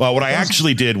thing. Well, what I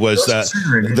actually did was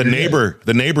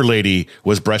the neighbor lady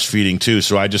was breastfeeding too,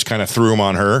 so I just kind of threw him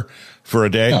on her for a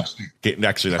day. Oh.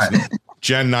 Actually, that's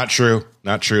Jen. Not true.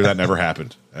 Not true. That never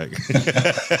happened. I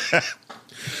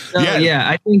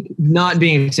think not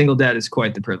being a single dad is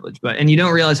quite the privilege, and you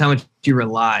don't realize how much you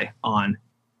rely on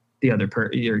the other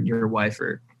your wife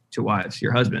or two wives,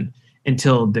 your husband,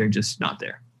 until they're just not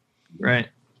there, right?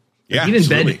 Yeah, even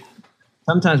absolutely. bed.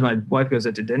 Sometimes my wife goes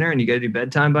out to dinner, and you got to do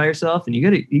bedtime by yourself, and you got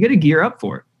to gear up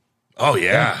for it. Oh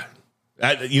yeah.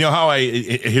 You know how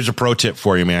here's a pro tip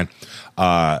for you, man.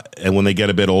 And when they get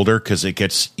a bit older, because it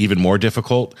gets even more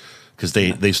difficult. Because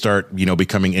they start,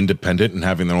 becoming independent and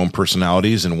having their own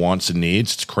personalities and wants and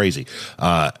needs. It's crazy.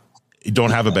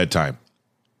 Don't have a bedtime.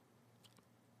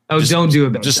 Don't do a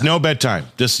bedtime. Just no bedtime.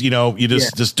 Just they go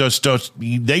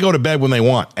to bed when they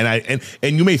want. And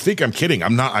you may think I'm kidding.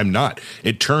 I'm not.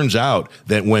 It turns out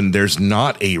that when there's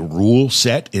not a rule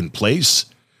set in place,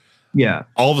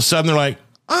 all of a sudden they're like,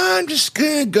 I'm just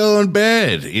gonna go in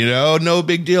bed. No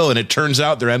big deal. And it turns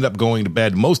out they end up going to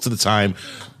bed most of the time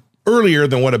earlier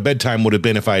than what a bedtime would have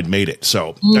been if I had made it.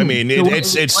 So,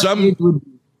 it's some. Age would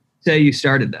you say you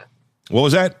started that? What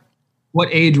was that? What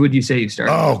age would you say you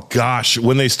started? Oh gosh,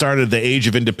 when they started the age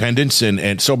of independence,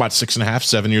 and so about 6.5,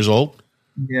 7 years old.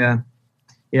 Yeah.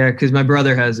 Because my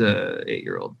brother has a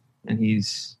 8-year-old, and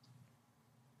he's,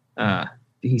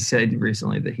 he said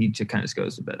recently that he just kind of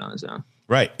goes to bed on his own.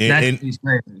 Right. He's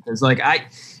crazy because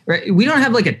we don't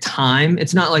have like a time.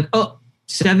 It's not like,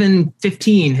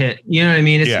 7:15 hit. You know what I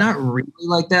mean? It's not really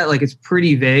like that. Like it's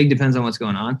pretty vague, depends on what's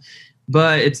going on.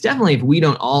 But it's definitely if we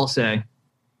don't all say,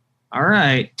 all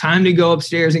right, time to go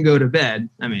upstairs and go to bed.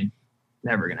 I mean,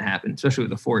 never going to happen, especially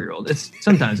with a 4-year-old.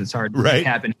 Sometimes it's hard to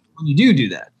happen. when you do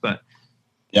that. But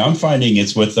yeah, I'm finding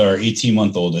it's with our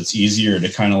 18-month-old. It's easier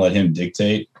to kind of let him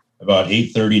dictate. About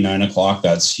 8:30, 9 o'clock,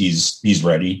 he's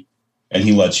ready. And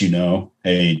he lets you know,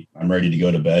 hey, I'm ready to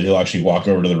go to bed. He'll actually walk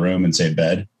over to the room and say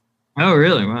bed. Oh,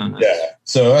 really? Wow. Nice. Yeah.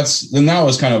 So that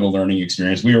was kind of a learning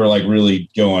experience. We were like really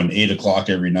going 8 o'clock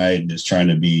every night and just trying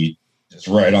to be just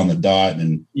right on the dot.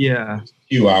 And yeah, a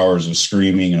few hours of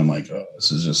screaming. And I'm like, oh,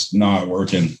 this is just not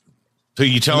working. So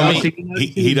you telling me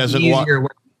he doesn't walk?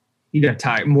 He got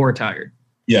tired, more tired.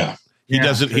 Yeah. He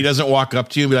doesn't walk up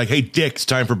to you and be like, hey, Dick, it's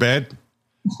time for bed.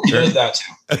 He does that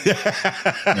too.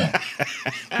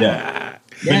 Yeah.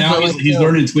 But now he's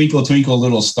learning Twinkle, Twinkle,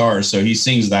 Little Star. So he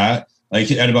sings that. Like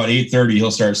at about 8:30,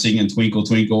 he'll start singing Twinkle,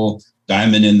 Twinkle,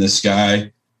 Diamond in the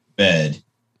Sky, Bed.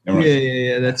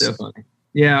 Yeah. That's so funny.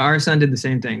 Yeah, our son did the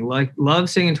same thing. Like, love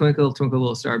singing Twinkle, Twinkle,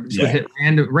 Little Star, but just would hit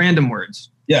random words.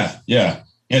 Yeah.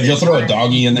 And he'll throw a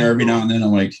doggy in there every now and then.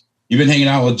 I'm like, you've been hanging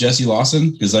out with Jesse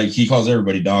Lawson? Because like he calls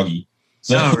everybody doggy.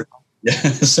 So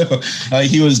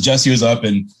Jesse was up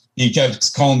and he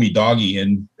kept calling me doggy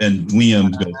and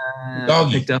Liam goes,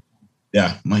 doggy. Picked up.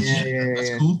 Yeah. I'm like,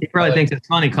 that's cool. He probably thinks it's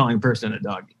funny calling a person a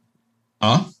doggy.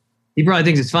 Huh? He probably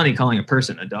thinks it's funny calling a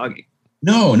person a doggy.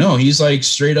 No, he's like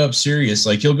straight up serious.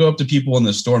 Like he'll go up to people in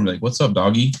the store and be like, what's up,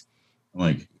 doggy? I'm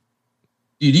like,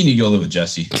 dude, you need to go live with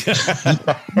Jesse.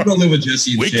 You go live with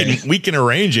Jesse. We can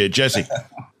arrange it, Jesse.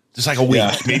 Just like a week,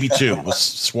 maybe 2. We'll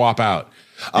swap out.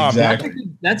 Exactly.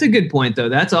 That's a good point, though.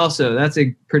 That's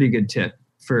a pretty good tip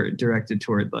directed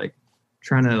toward like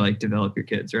trying to like develop your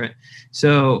kids, right?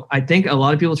 So I think a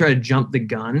lot of people try to jump the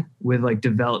gun with like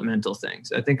developmental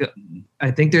things. I think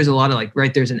there's a lot of like,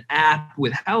 right, there's an app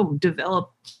with how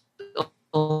developed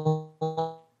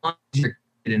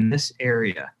in this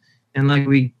area. And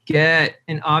like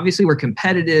and obviously we're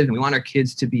competitive and we want our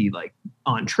kids to be like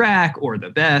on track or the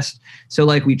best. So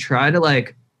like we try to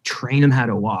like train them how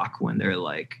to walk when they're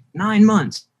like 9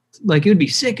 months. Like it would be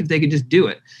sick if they could just do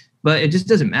it, but it just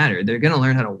doesn't matter. They're going to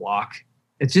learn how to walk.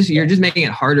 It's just, you're just making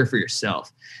it harder for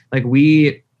yourself. Like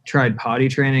we tried potty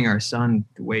training our son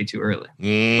way too early,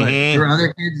 but there were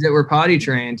other kids that were potty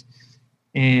trained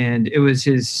and it was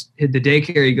the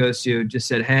daycare he goes to just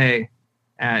said, hey,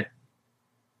 at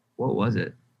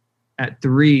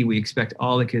 3, we expect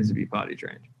all the kids to be potty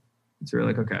trained. So we're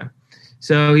like, okay.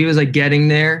 So he was like getting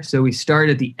there. So we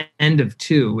started at the end of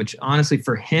 2, which honestly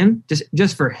for him,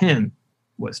 just for him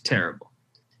was terrible.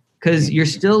 Cause you're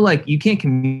still like, you can't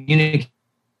communicate.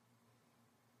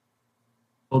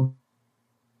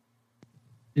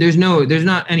 There's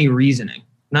not any reasoning.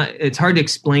 It's hard to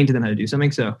explain to them how to do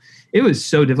something. So it was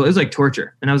so difficult. It was like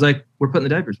torture. And I was like, we're putting the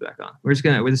diapers back on.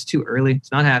 It's too early.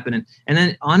 It's not happening. And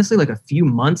then honestly, like a few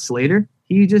months later,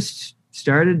 he just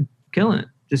started killing it.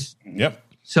 Just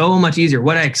so much easier.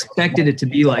 What I expected it to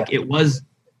be like, it was.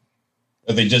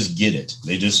 But they just get it.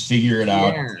 They just figure it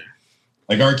out. Yeah.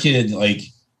 Like our kid, like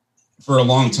for a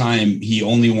long time, he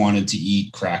only wanted to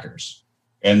eat crackers.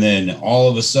 And then all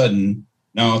of a sudden,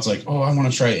 now it's like, oh, I want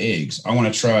to try eggs. I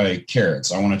want to try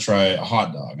carrots. I want to try a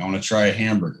hot dog. I want to try a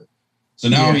hamburger. So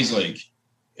now he's like,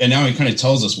 and now he kind of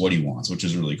tells us what he wants, which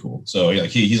is really cool. So like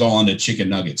he's all into chicken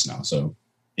nuggets now. So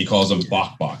he calls them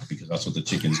bok bok because that's what the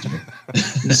chickens do.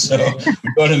 So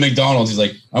we go to McDonald's. He's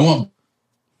like, I want.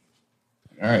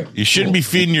 All right. You shouldn't be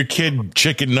feeding your kid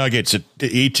chicken nuggets at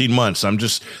 18 months.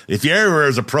 If you ever,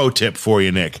 as a pro tip for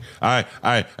you, Nick,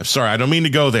 I'm sorry. I don't mean to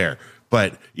go there.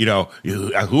 But,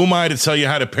 who am I to tell you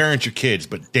how to parent your kids?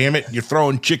 But damn it, you're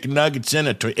throwing chicken nuggets in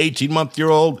to an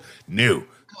 18-month-old? No.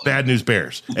 Bad news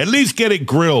bears. At least get it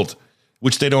grilled,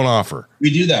 which they don't offer.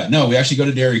 We do that. No, we actually go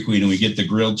to Dairy Queen and we get the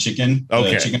grilled chicken.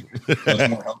 Okay.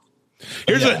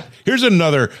 Here's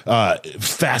another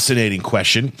fascinating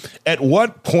question. At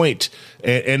what point,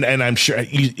 and I'm sure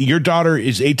your daughter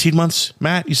is 18 months,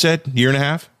 Matt, you said? Year and a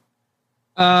half?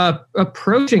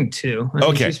 Approaching 2.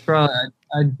 I she's probably...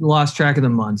 I lost track of the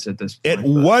months at this point. At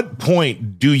what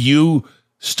point do you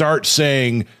start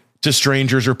saying to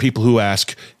strangers or people who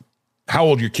ask how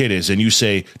old your kid is and you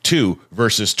say 2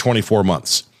 versus 24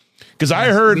 months? Because I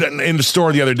heard in the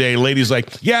store the other day, ladies like,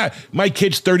 yeah, my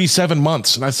kid's 37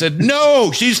 months. And I said,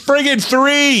 no, she's friggin'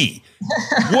 3.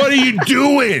 What are you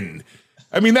doing?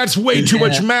 I mean, that's way too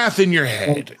much math in your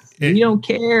head. You don't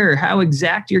care how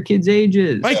exact your kid's age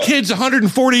is. My kid's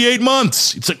 148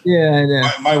 months. It's like, yeah, I know.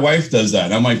 My wife does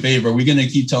that. I'm like, babe, are we going to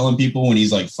keep telling people when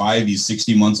he's like 5, he's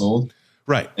 60 months old?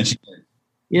 Right. And she's like,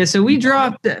 yeah, so we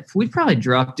probably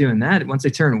dropped doing that once they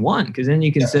turn 1, because then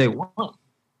you can say 1,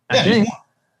 I think.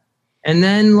 And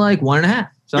then like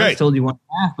 1.5. So I told you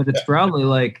 1.5, but it's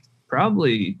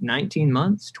probably 19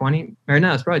 months, 20, or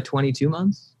no, it's probably 22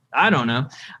 months. I don't know.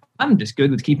 I'm just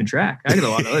good with keeping track. I get a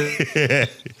lot of other.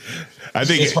 I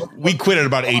think we quit at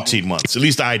about 18 months. At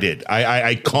least I did.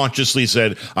 I consciously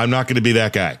said, I'm not going to be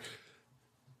that guy.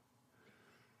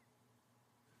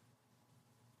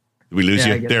 Did we lose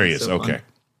you? There he is. So okay.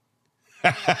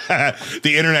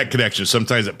 The internet connection,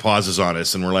 sometimes it pauses on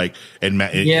us and we're like, and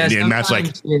Matt's like,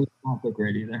 it's not that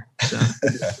great either. So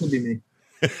it could be me.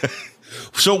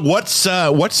 So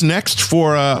what's next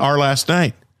for Our Last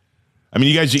Night? I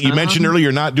mean, you mentioned earlier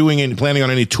you're not planning on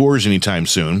any tours anytime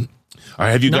soon.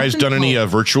 Have you guys done any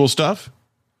virtual stuff?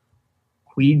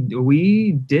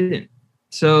 We didn't.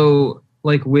 So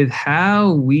like with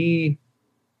how I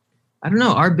don't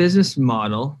know, our business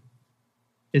model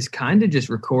is kind of just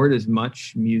record as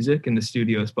much music in the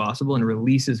studio as possible and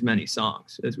release as many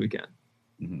songs as we can.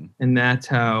 Mm-hmm. And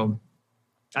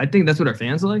I think that's what our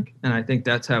fans like. And I think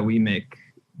that's how we make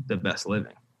the best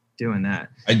living, doing that.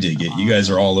 I dig it. You guys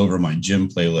are all over my gym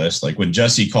playlist. Like when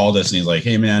Jesse called us and he's like,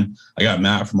 hey man, I got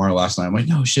Matt from Our Last Night. I'm like,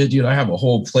 no shit, dude, I have a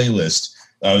whole playlist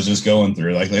I was just going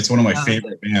through. Like it's one of my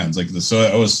favorite bands. So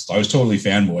I was totally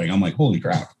fanboying. I'm like, holy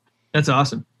crap. That's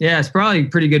awesome. Yeah, it's probably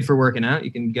pretty good for working out.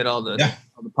 You can get all the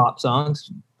pop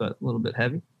songs, but a little bit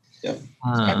heavy. Yeah.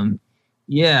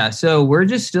 Yeah. So we're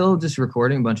still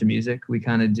recording a bunch of music. We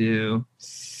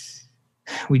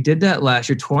did that last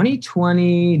year.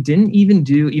 2020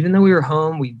 even though we were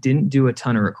home, we didn't do a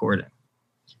ton of recording.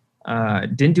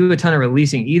 Didn't do a ton of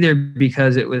releasing either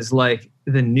because it was like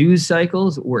the news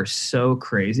cycles were so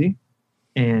crazy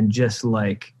and just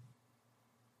like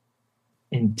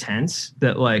intense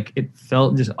that like it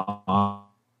felt just off.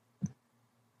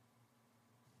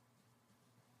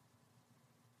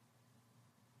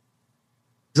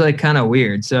 It's like kind of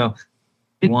weird. So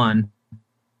we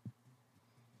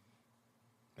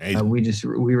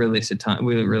released a ton.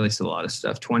 We released a lot of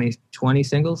stuff. 20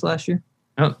 singles last year.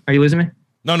 Oh, are you losing me?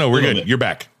 No, we're good. You're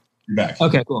back. You're back.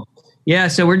 Okay, cool. Yeah,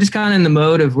 so we're just kind of in the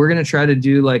mode of we're going to try to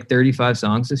do like 35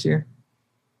 songs this year.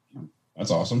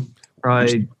 That's awesome.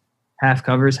 Probably half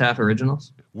covers, half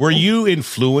originals. Were you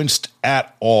influenced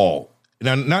at all?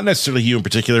 Now, not necessarily you in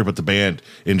particular, but the band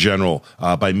in general,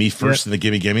 by Me First and the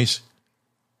Gimme Gimmes?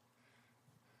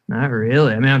 Not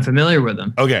really. I mean, I'm familiar with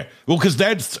them. Okay. Well, because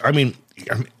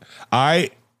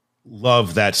I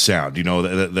love that sound. You know,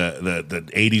 the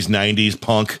 80s, 90s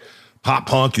punk, pop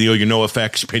punk, your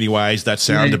NoFX, Pennywise, that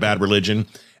sound, The Bad Religion.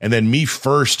 And then Me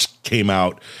First came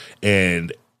out,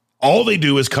 and all they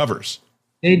do is covers.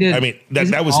 They did. I mean,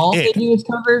 that was all it. They do is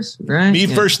covers, right? Me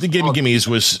First, the Gimme Gimmes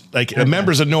was like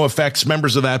members of NoFX,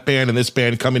 members of that band and this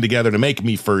band coming together to make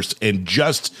Me First and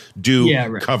just do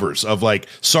covers of like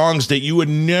songs that you would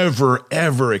never,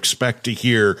 ever expect to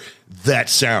hear that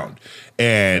sound.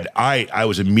 And I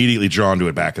was immediately drawn to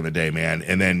it back in the day, man.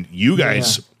 And then you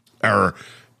guys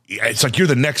it's like you're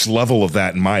the next level of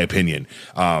that, in my opinion.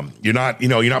 You're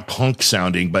not punk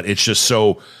sounding, but it's just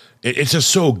so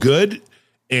good.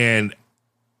 And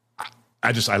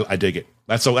I dig it.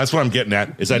 That's what I'm getting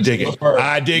at. Is I dig it.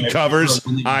 I dig covers.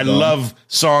 I love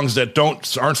songs that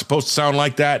aren't supposed to sound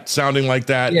like that, sounding like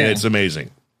that. Yeah. And it's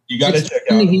amazing. You got to check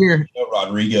out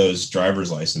Rodrigo's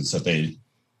driver's license that they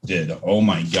did. Oh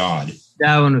my God,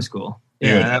 that one was cool.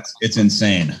 Yeah, dude, it's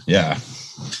insane. Yeah.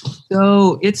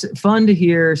 So it's fun to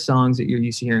hear songs that you're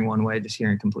used to hearing one way, just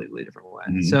hearing a completely different way.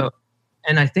 Mm-hmm. So,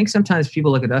 and I think sometimes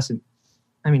people look at us and,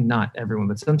 I mean, not everyone,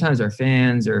 but sometimes our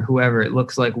fans or whoever, it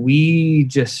looks like we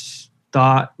just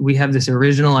thought we have this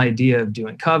original idea of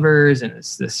doing covers and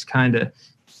it's this kind of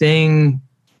thing.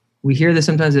 We hear this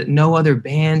sometimes that no other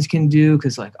bands can do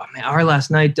because like, oh man, Our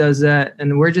Last Night does that.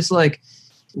 And we're just like,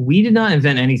 we did not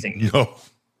invent anything new. No.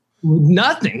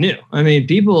 Nothing new. I mean,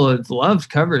 people have loved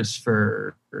covers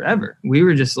forever. We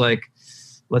were just like,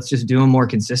 let's just do them more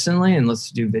consistently and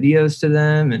let's do videos to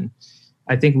them. And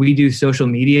I think we do social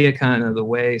media kind of the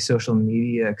way social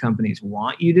media companies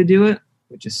want you to do it,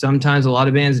 which is sometimes a lot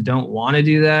of bands don't want to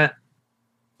do that,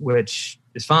 which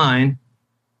is fine.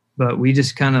 But we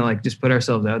just kind of like just put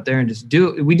ourselves out there and just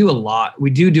we do a lot.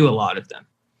 We do a lot of them.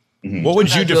 Mm-hmm. What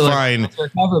would you define? Like, a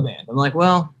cover band. I'm like,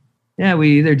 well, yeah,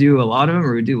 we either do a lot of them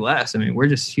or we do less. I mean, we're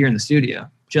just here in the studio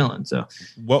chilling. So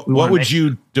what would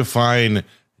you define?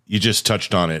 You just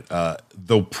touched on it.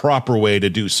 The proper way to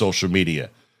do social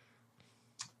media.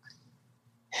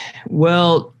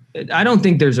 Well, I don't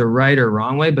think there's a right or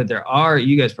wrong way, but there are,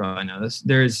 you guys probably know this.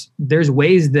 There's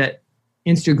ways that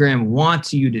Instagram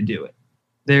wants you to do it.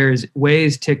 There's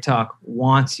ways TikTok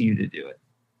wants you to do it.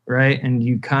 Right. And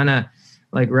you kind of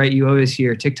like, right. You always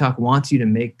hear TikTok wants you to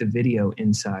make the video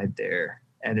inside their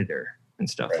editor and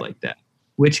stuff like that,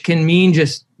 which can mean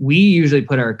we usually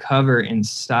put our cover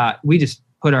inside. We just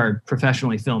put our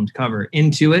professionally filmed cover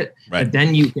into it, right. But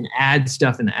then you can add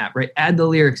stuff in the app, right? Add the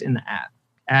lyrics in the app,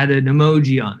 add an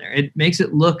emoji on there. It makes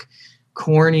it look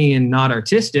corny and not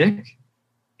artistic.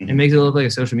 It makes it look like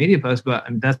a social media post, but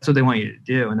that's what they want you to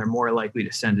do. And they're more likely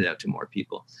to send it out to more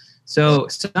people. So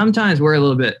sometimes we're a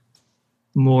little bit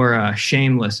more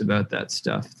shameless about that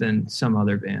stuff than some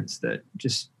other bands that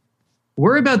just,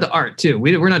 we're about the art too.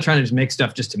 We're not trying to just make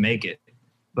stuff just to make it.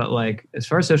 But like, as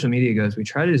far as social media goes, we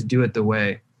try to just do it the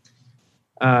way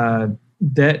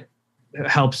that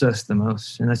helps us the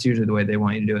most. And that's usually the way they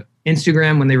want you to do it.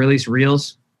 Instagram, when they release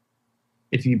Reels,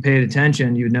 if you paid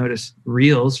attention, you would notice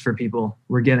Reels for people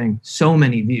were getting so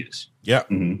many views. Yeah.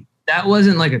 Mm-hmm. That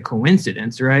wasn't like a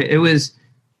coincidence, right? It was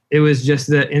just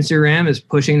that Instagram is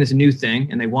pushing this new thing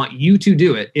and they want you to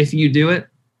do it. If you do it,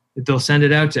 they'll send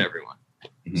it out to everyone.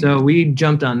 Mm-hmm. So we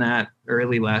jumped on that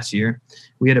early last year.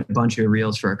 We had a bunch of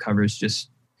Reels for our covers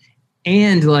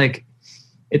and like,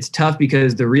 it's tough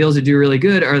because the Reels that do really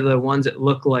good are the ones that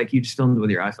look like you just filmed with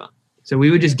your iPhone. So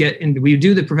we would just we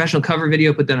do the professional cover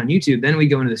video, put that on YouTube. Then we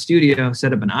go into the studio,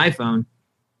 set up an iPhone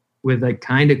with like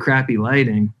kind of crappy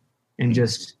lighting and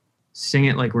just sing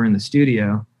it like we're in the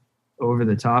studio over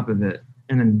the top of it.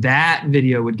 And then that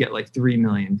video would get like 3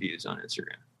 million views on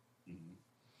Instagram.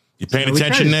 You paying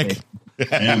attention, Nick?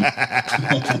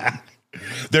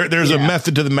 There's a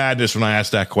method to the madness when I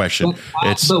ask that question.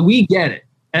 But we get it.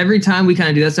 Every time we kind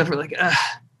of do that stuff, we're like,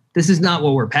 this is not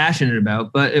what we're passionate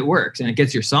about, but it works and it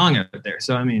gets your song out there.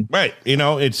 So, I mean, right. You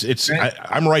know, right.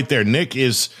 I'm right there. Nick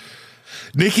is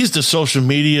the social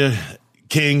media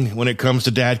king when it comes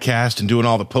to Dadcast and doing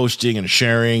all the posting and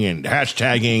sharing and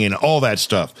hashtagging and all that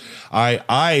stuff.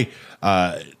 I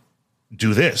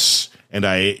do this and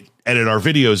I edit our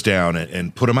videos down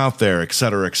and put them out there, et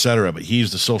cetera, but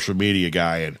he's the social media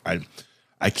guy. And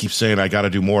I keep saying, I got to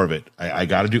do more of it. I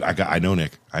know,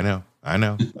 Nick, I know.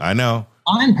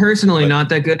 I'm personally not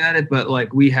that good at it, but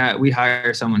like we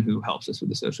hire someone who helps us with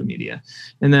the social media.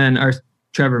 And then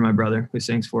Trevor, my brother, who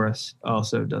sings for us,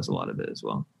 also does a lot of it as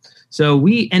well. So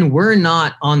we're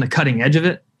not on the cutting edge of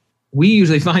it. We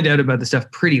usually find out about the stuff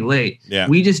pretty late. Yeah.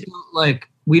 We just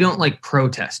don't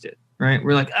protest it, right?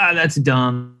 We're like, that's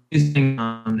dumb.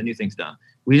 The new thing's dumb.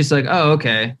 We just like, oh,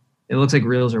 okay. It looks like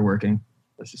Reels are working.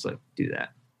 Let's just like do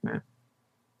that. Right.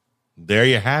 There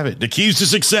you have it. The keys to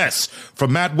success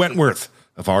from Matt Wentworth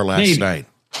of Our Last Night.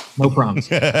 No problems.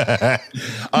 You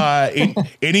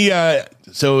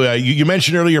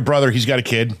mentioned earlier your brother, he's got a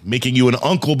kid, making you an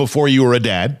uncle before you were a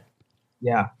dad.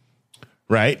 Yeah.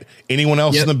 Right? Anyone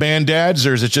else in the band dads,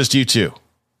 or is it just you two?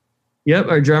 Yep.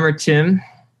 Our drummer, Tim,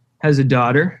 has a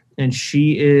daughter, and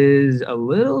she is a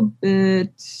little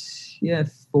bit,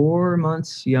 4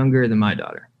 months younger than my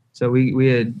daughter. So we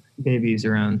had babies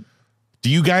around. Do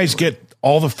you guys get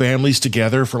all the families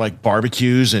together for like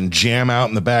barbecues and jam out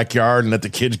in the backyard and let the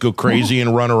kids go crazy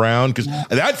and run around? Because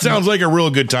that sounds like a real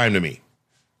good time to me.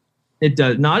 It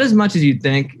does. Not as much as you'd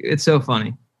think. It's so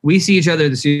funny. We see each other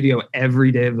at the studio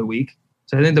every day of the week.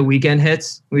 So I think the weekend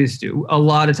hits, we just do. A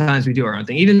lot of times we do our own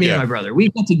thing. Even me and my brother. We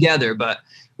get together, but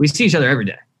we see each other every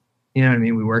day. You know what I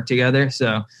mean? We work together.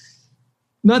 So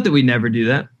not that we never do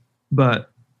that,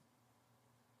 but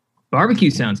barbecue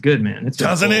sounds good, man.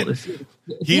 Doesn't it?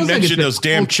 He mentioned those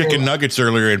damn chicken nuggets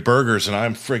earlier and burgers, and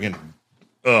I'm friggin'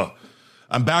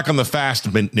 I'm back on the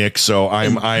fast, Nick. So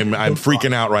I'm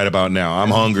freaking out right about now. I'm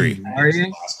hungry. Are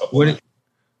you?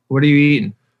 What are you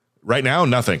eating right now?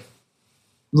 Nothing.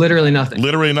 Literally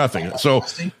nothing. So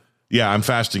yeah, I'm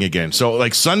fasting again. So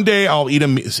like Sunday, I'll eat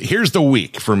here's the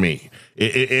week for me.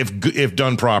 If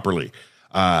done properly,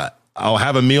 I'll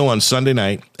have a meal on Sunday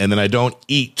night, and then I don't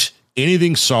eat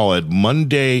anything solid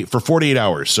Monday for 48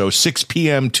 hours. So 6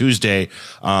 p.m. Tuesday,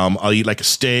 I'll eat like a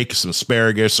steak, some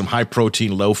asparagus, some high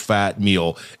protein, low fat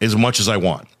meal as much as I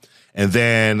want. And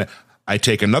then I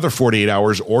take another 48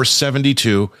 hours or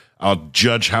 72. I'll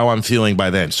judge how I'm feeling by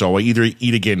then. So I either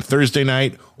eat again Thursday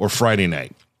night or Friday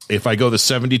night. If I go the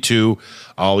 72,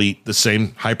 I'll eat the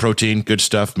same high protein, good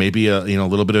stuff, maybe a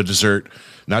little bit of dessert,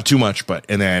 not too much,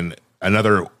 and then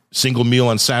another single meal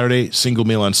on Saturday, single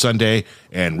meal on Sunday,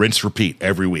 and rinse repeat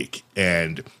every week.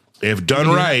 And if done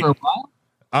right,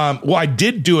 I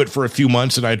did do it for a few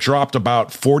months, and I dropped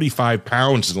about 45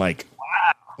 pounds in like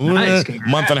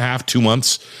month and a half, 2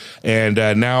 months. And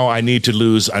now I need to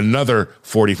lose another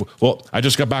 40. Well, I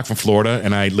just got back from Florida,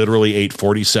 and I literally ate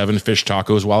 47 fish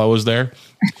tacos while I was there.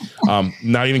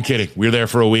 Not even kidding. We were there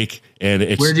for a week. And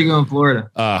where'd you go in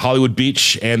Florida? Hollywood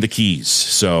Beach and the Keys.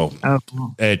 So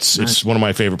it's one of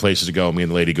my favorite places to go. Me and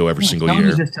the lady go every single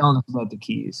year. Just telling us about the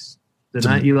Keys.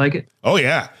 You like it? Oh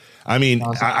yeah. I mean,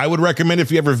 awesome. I would recommend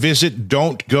if you ever visit,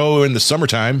 don't go in the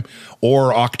summertime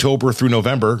or October through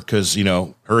November because,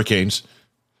 hurricanes,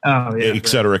 et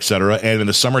cetera, et cetera. And in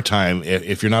the summertime,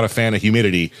 if you're not a fan of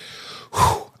humidity,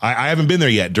 I haven't been there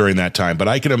yet during that time, but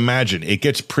I can imagine it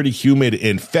gets pretty humid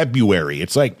in February.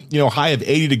 It's like, high of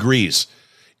 80 degrees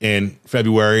in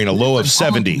February and a low of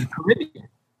 70.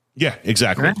 Yeah,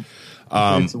 exactly.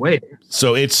 Right?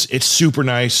 So it's super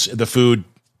nice. The food,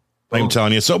 I'm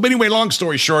telling you. So, but anyway, long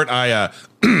story short, I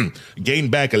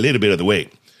gained back a little bit of the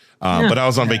weight, but I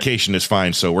was on vacation. It's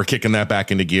fine. So we're kicking that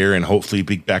back into gear and hopefully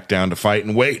be back down to fight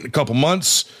and weight in a couple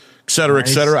months, et cetera, et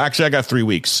cetera. Actually, I got 3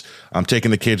 weeks. I'm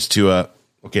taking the kids to,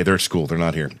 they're at school. They're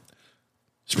not here.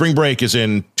 Spring break is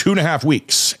in 2.5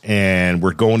 weeks and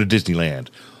we're going to Disneyland.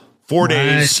 4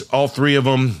 days, all 3 of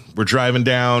them. We're driving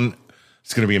down.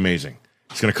 It's going to be amazing.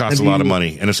 It's going to cost a lot of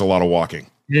money and it's a lot of walking.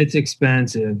 It's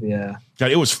expensive. Yeah.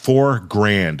 God, it was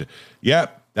 $4,000.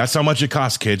 Yep. That's how much it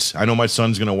costs, kids. I know my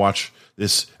son's going to watch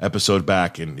this episode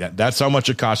back and that's how much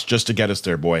it costs just to get us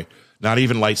there, boy. Not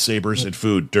even lightsabers and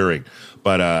food during,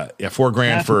 but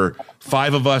 $4,000 for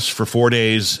 5 of us for 4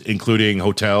 days, including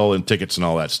hotel and tickets and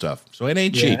all that stuff. So it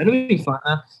ain't cheap. It'll be fun.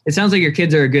 It sounds like your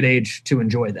kids are a good age to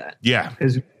enjoy that. Yeah.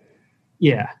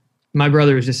 My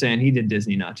brother was just saying he did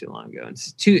Disney not too long ago.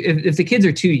 It's if the kids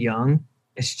are too young,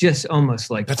 it's just almost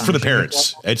like that's for the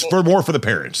parents. It's more for the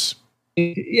parents.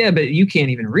 Yeah, but you can't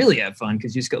even really have fun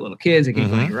because you just got little kids that can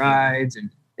go on rides and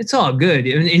it's all good.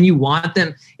 And you want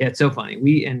them. Yeah, it's so funny.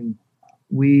 We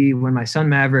when my son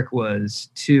Maverick was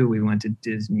 2, we went to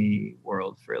Disney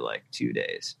World for like 2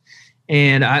 days.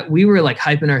 And we were like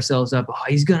hyping ourselves up. Oh,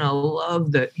 he's going to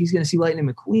love he's going to see Lightning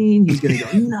McQueen. He's going to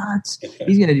go nuts.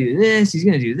 He's going to do this. He's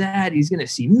going to do that. He's going to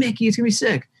see Mickey. It's going to be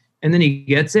sick. And then he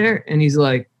gets there and he's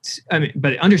like,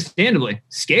 but understandably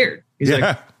scared. He's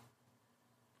like,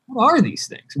 what are these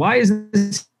things? Why is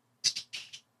this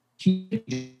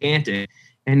gigantic?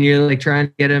 And you're like trying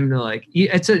to get him to like,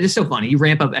 it's just so funny. You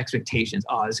ramp up expectations.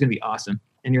 Oh, this is going to be awesome.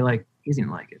 And you're like, he's going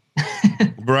to like it.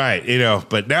 Right.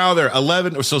 But now they're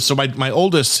 11. So my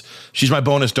oldest, she's my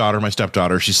bonus daughter, my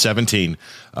stepdaughter. She's 17,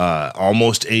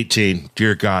 almost 18.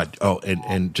 Dear God. Oh,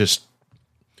 and just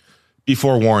be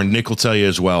forewarned, Nick will tell you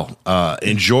as well.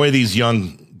 Enjoy these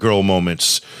young girl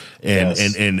moments and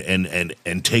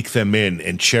take them in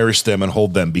and cherish them and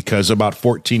hold them because about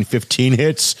 14, 15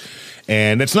 hits.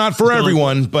 And it's not for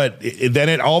everyone, but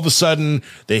then all of a sudden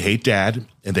they hate dad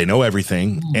and they know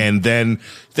everything. And then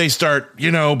they start,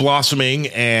 blossoming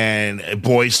and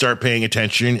boys start paying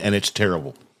attention and it's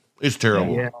terrible. It's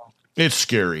terrible. Yeah. It's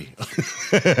scary.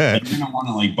 You don't want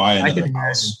to like buy another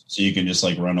house so you can just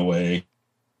like run away.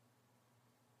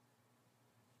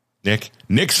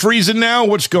 Nick's freezing now.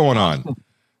 What's going on?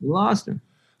 You lost him.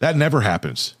 That never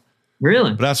happens.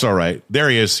 Really? But that's all right. There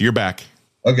he is. You're back.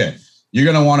 Okay. You're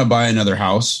going to want to buy another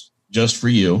house just for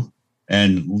you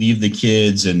and leave the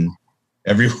kids and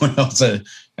everyone else at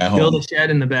home. Build a shed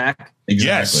in the back.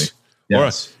 Exactly.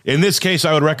 Yes. Or in this case,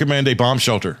 I would recommend a bomb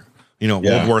shelter,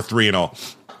 World War III and all.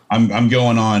 I'm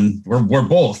going on. We're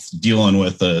both dealing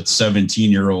with a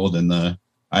 17-year-old and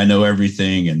I know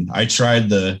everything. And I tried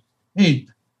hey,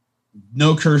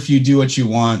 no curfew, do what you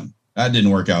want. That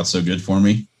didn't work out so good for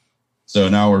me. So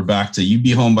now we're back to you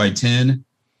be home by 10.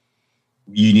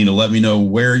 You need to let me know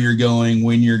where you're going,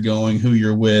 when you're going, who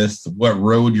you're with, what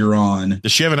road you're on.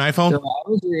 Does she have an iPhone?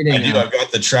 I do. I've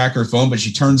got the tracker phone, but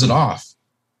she turns it off.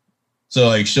 So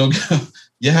like she'll go,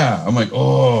 yeah. I'm like,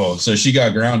 oh, so she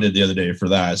got grounded the other day for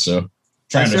that. So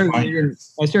I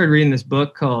started reading this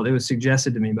book it was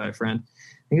suggested to me by a friend.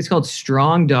 I think it's called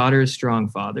Strong Daughters, Strong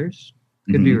Fathers.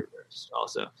 Could be reversed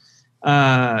also.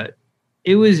 I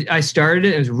started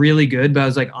it. It was really good, but I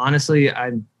was like, honestly,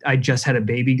 I just had a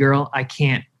baby girl. I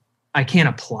can't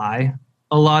apply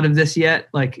a lot of this yet.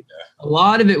 Like a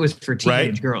lot of it was for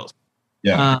teenage girls.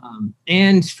 Yeah.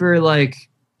 And for like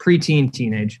preteen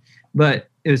teenage, but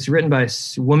it was written by a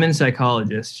woman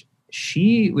psychologist.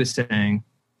 She was saying,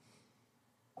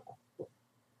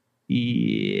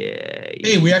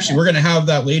 hey, we're going to have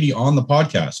that lady on the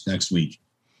podcast next week.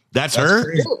 That's her?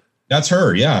 Crazy. That's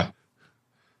her. Yeah.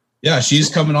 Yeah, she's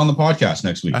coming on the podcast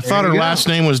next week. I thought her last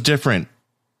name was different.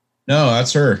 No,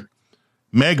 that's her.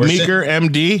 Meg Meeker,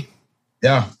 MD?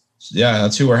 Yeah,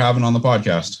 that's who we're having on the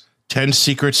podcast. 10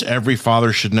 secrets every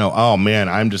father should know. Oh, man,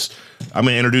 I'm going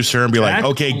to introduce her and be like,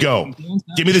 okay, go.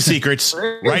 Give me the secrets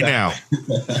right now.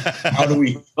 How do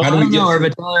we I don't know her,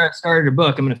 but tell her I started a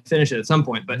book. I'm going to finish it at some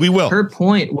point. But we will. Her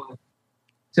point was,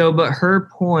 her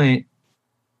point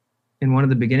in one of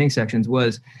the beginning sections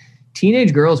was,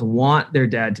 teenage girls want their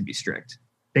dad to be strict.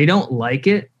 They don't like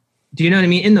it, do you know what I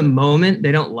mean? In the moment,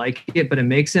 they don't like it, but it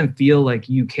makes them feel like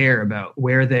you care about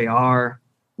where they are,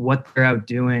 what they're out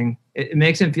doing. It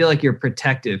makes them feel like you're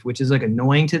protective, which is like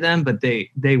annoying to them, but they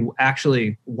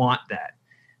actually want that.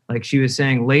 Like she was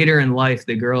saying, later in life,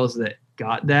 the girls that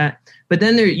got that, but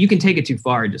then you can take it too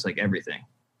far, just like everything,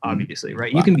 obviously,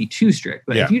 right? You can be too strict,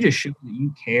 but if you just show that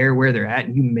you care where they're at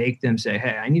and you make them say,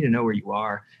 hey, I need to know where you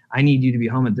are. I need you to be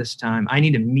home at this time. I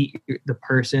need to meet the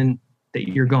person that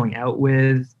you're going out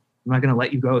with. I'm not going to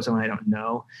let you go with someone I don't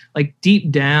know. Like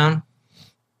deep down,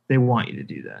 they want you to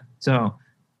do that. So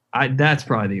that's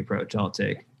probably the approach I'll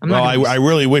take. I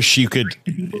really wish you could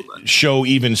show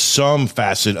even some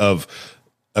facet of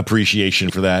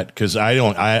appreciation for that, because I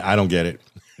don't get it.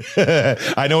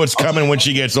 I know it's coming when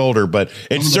she gets older, but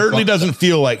it certainly doesn't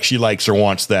feel like she likes or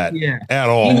wants that at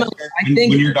all.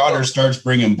 When your daughter starts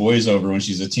bringing boys over when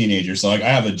she's a teenager, so like I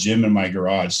have a gym in my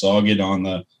garage, so I'll get on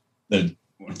the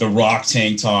rock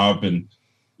tank top and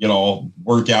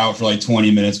work out for like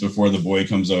 20 minutes before the boy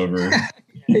comes over.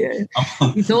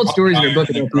 He told stories in her book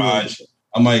about garage.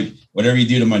 I'm like, whatever you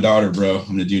do to my daughter, bro, I'm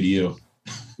gonna do to you.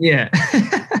 Yeah.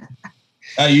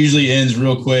 That usually ends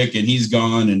real quick, and he's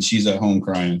gone, and she's at home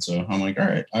crying. So I'm like, all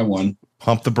right, I won.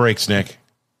 Pump the brakes, Nick.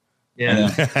 Yeah.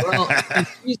 Well,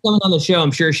 if she's coming on the show,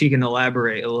 I'm sure she can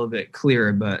elaborate a little bit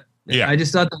clearer. But I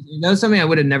just thought that was something I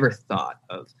would have never thought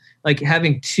of. Like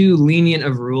having too lenient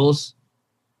of rules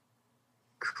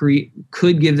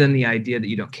could give them the idea that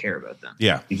you don't care about them.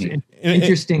 Yeah.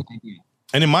 Interesting idea.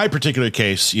 And in my particular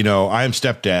case, I am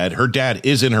stepdad. Her dad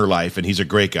is in her life, and he's a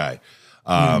great guy.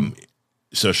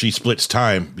 So she splits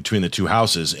time between the two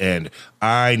houses, and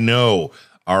I know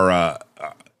our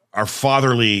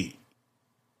fatherly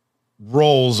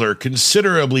roles are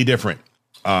considerably different.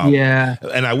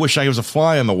 And I wish I was a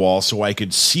fly on the wall so I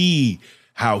could see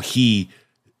how he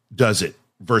does it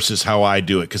versus how I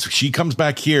do it. Because she comes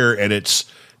back here, and it's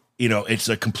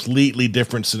a completely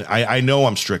different. I know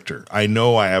I'm stricter. I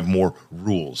know I have more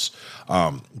rules.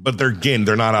 But they're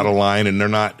not out of line, and they're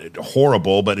not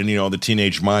horrible, but in, the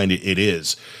teenage mind, it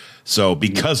is. So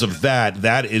because of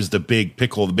that is the big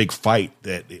pickle, the big fight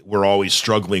that we're always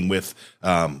struggling with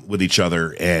each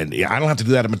other. And I don't have to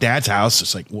do that at my dad's house.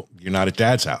 It's like, well, you're not at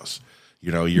dad's house.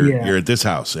 You're at this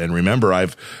house. And remember,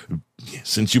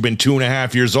 since you've been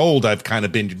 2.5 years old, I've kind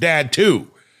of been your dad too.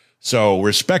 So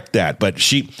respect that. But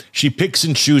she picks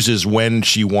and chooses when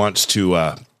she wants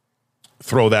to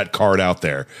throw that card out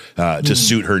there to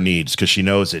suit her needs, because she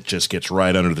knows it just gets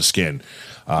right under the skin.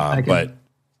 But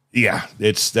yeah,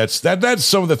 that's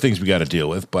some of the things we got to deal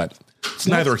with. But it's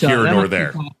neither here nor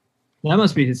there.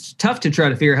 It's tough to try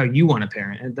to figure out how you want to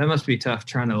parent. That must be tough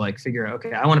trying to figure out,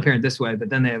 okay, I want to parent this way, but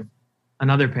then they have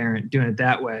another parent doing it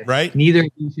that way. Right. Neither of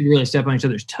you should really step on each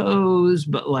other's toes,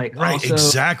 but right, also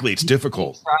exactly. It's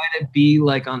difficult. Try to be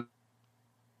on.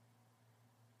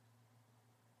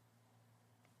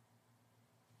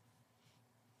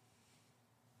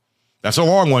 That's a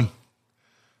long one.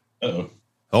 Uh-oh.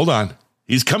 Hold on.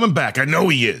 He's coming back. I know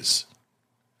he is.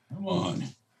 Come on.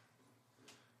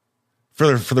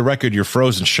 For the record, your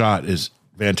frozen shot is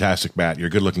fantastic, Matt. You're a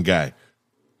good-looking guy.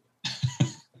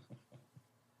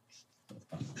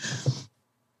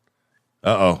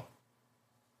 Uh-oh.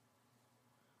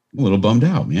 I'm a little bummed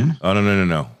out, man. Oh,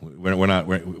 no. We're not.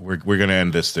 We're going to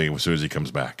end this thing as soon as he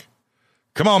comes back.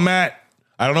 Come on, Matt.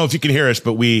 I don't know if you can hear us,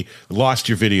 but we lost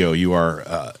your video. You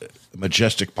are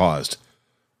majestic paused.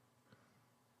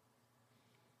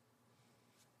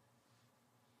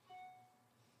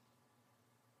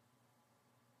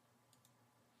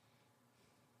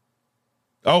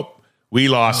 Oh, we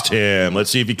lost him.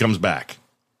 Let's see if he comes back.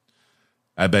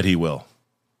 I bet he will.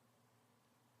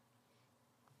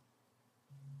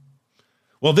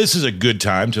 Well, this is a good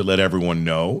time to let everyone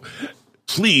know.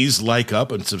 Please like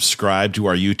up and subscribe to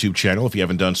our YouTube channel if you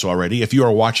haven't done so already. If you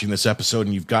are watching this episode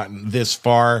and you've gotten this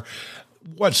far,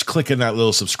 what's clicking that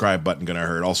little subscribe button going to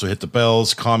hurt? Also hit the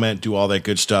bells, comment, do all that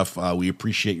good stuff. We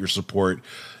appreciate your support.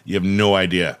 You have no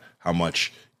idea how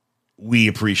much we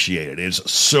appreciate it. It's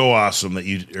so awesome that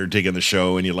you are digging the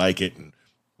show and you like it. And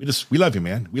we love you,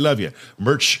 man. We love you.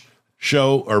 Merch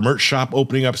shop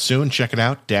opening up soon. Check it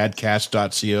out.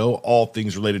 Dadcast.co. All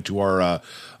things related to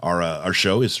our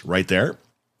show is right there.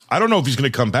 I don't know if he's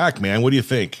going to come back, man. What do you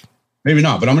think? Maybe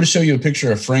not, but I'm going to show you a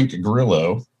picture of Frank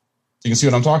Grillo so you can see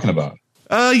what I'm talking about.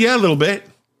 Yeah, a little bit.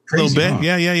 Crazy, a little bit.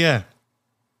 Huh? Yeah.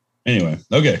 Anyway,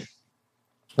 okay.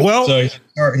 Well, so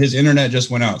his internet just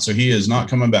went out, so he is not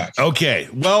coming back. Okay.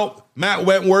 Well, Matt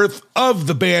Wentworth of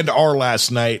the band Our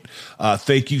Last Night,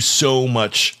 thank you so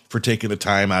much for taking the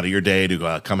time out of your day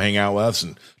to come hang out with us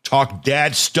and talk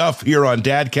dad stuff here on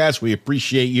Dadcast. We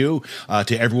appreciate you.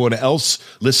 To everyone else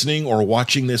listening or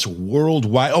watching this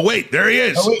worldwide. Oh, wait, there he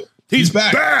is. Oh, wait. He's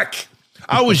back.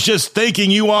 I was just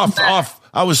thanking you off.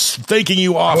 I was thanking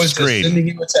you off screen. I was just sending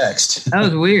you a text. That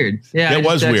was weird. Yeah, it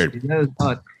was weird. That was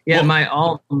odd. Yeah, my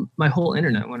whole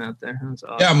internet went out there. That was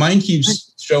odd. Yeah, mine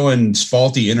keeps showing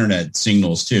faulty internet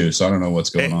signals too, so I don't know what's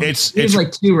going on. It's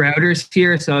like two routers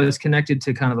here, so I was connected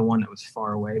to kind of the one that was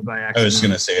far away by accident. I was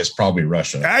going to say it's probably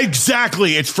Russia.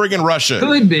 Exactly, it's friggin' Russia.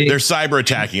 Could be. They're cyber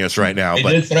attacking us right now. They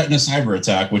did threaten a cyber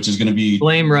attack, which is going to be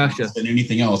blame Russia than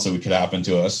anything else that could happen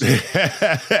to us.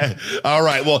 All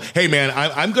right, well, hey man,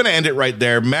 I'm going to end it right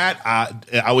there, Matt.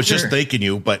 I was just thanking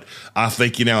you, but I'll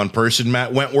thank you now in person,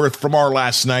 Matt Wentworth from Our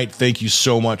Last Night. Thank you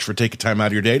so much for taking time out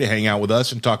of your day to hang out with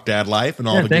us and talk dad life and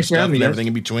all the good stuff and everything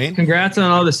in between. Congrats on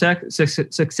all the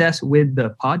success with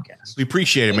the podcast. We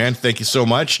appreciate it, man. Thank you so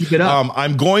much. Keep it up.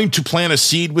 I'm going to plant a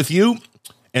seed with you,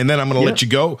 and then I'm going to let you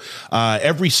go.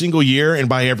 Every single year, and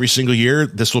by every single year,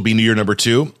 this will be year number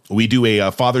 2. We do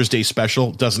a Father's Day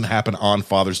special. Doesn't happen on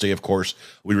Father's Day, of course.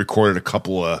 We recorded a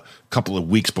couple of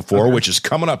weeks before, which is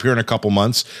coming up here in a couple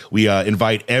months. We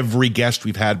invite every guest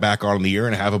we've had back on the year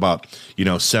and have about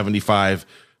 75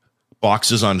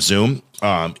 boxes on Zoom.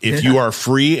 If you are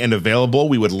free and available,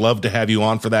 we would love to have you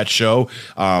on for that show.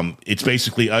 It's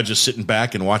basically just sitting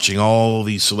back and watching all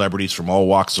these celebrities from all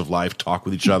walks of life talk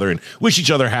with each other and wish each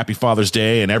other happy Father's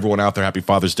Day, and everyone out there happy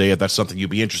Father's Day. If that's something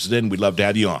you'd be interested in, we'd love to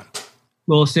have you on.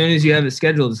 Well, as soon as you have it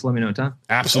scheduled, just let me know time.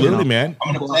 Absolutely, man.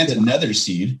 I'm going to plant another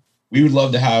seed. We would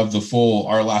love to have the full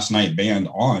Our Last Night band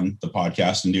on the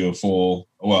podcast and do a full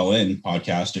OLN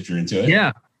podcast if you're into it.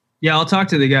 Yeah, I'll talk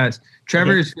to the guys.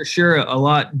 Trevor is for sure a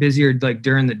lot busier like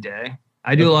during the day.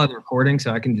 I do a lot of the recording,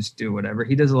 so I can just do whatever.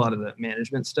 He does a lot of the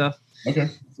management stuff. Okay.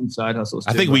 Some side hustles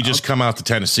too. I think we just come out to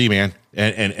Tennessee, man,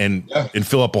 and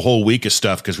fill up a whole week of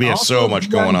stuff because we have so much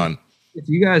going on. If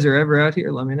you guys are ever out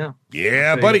here, let me know.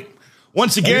 Yeah, buddy.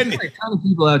 Once again, there's a ton of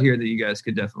people out here that you guys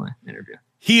could definitely interview.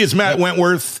 He is Matt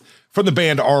Wentworth from the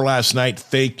band Our Last Night.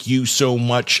 Thank you so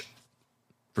much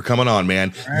for coming on,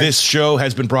 man. Right. This show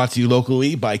has been brought to you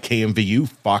locally by KMVU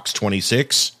Fox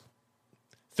 26.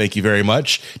 Thank you very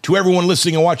much. To everyone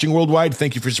listening and watching worldwide,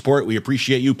 thank you for your support. We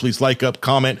appreciate you. Please like up,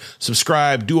 comment,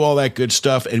 subscribe, do all that good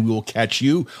stuff, and we will catch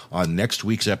you on next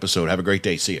week's episode. Have a great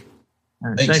day. See you. All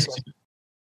right, thanks.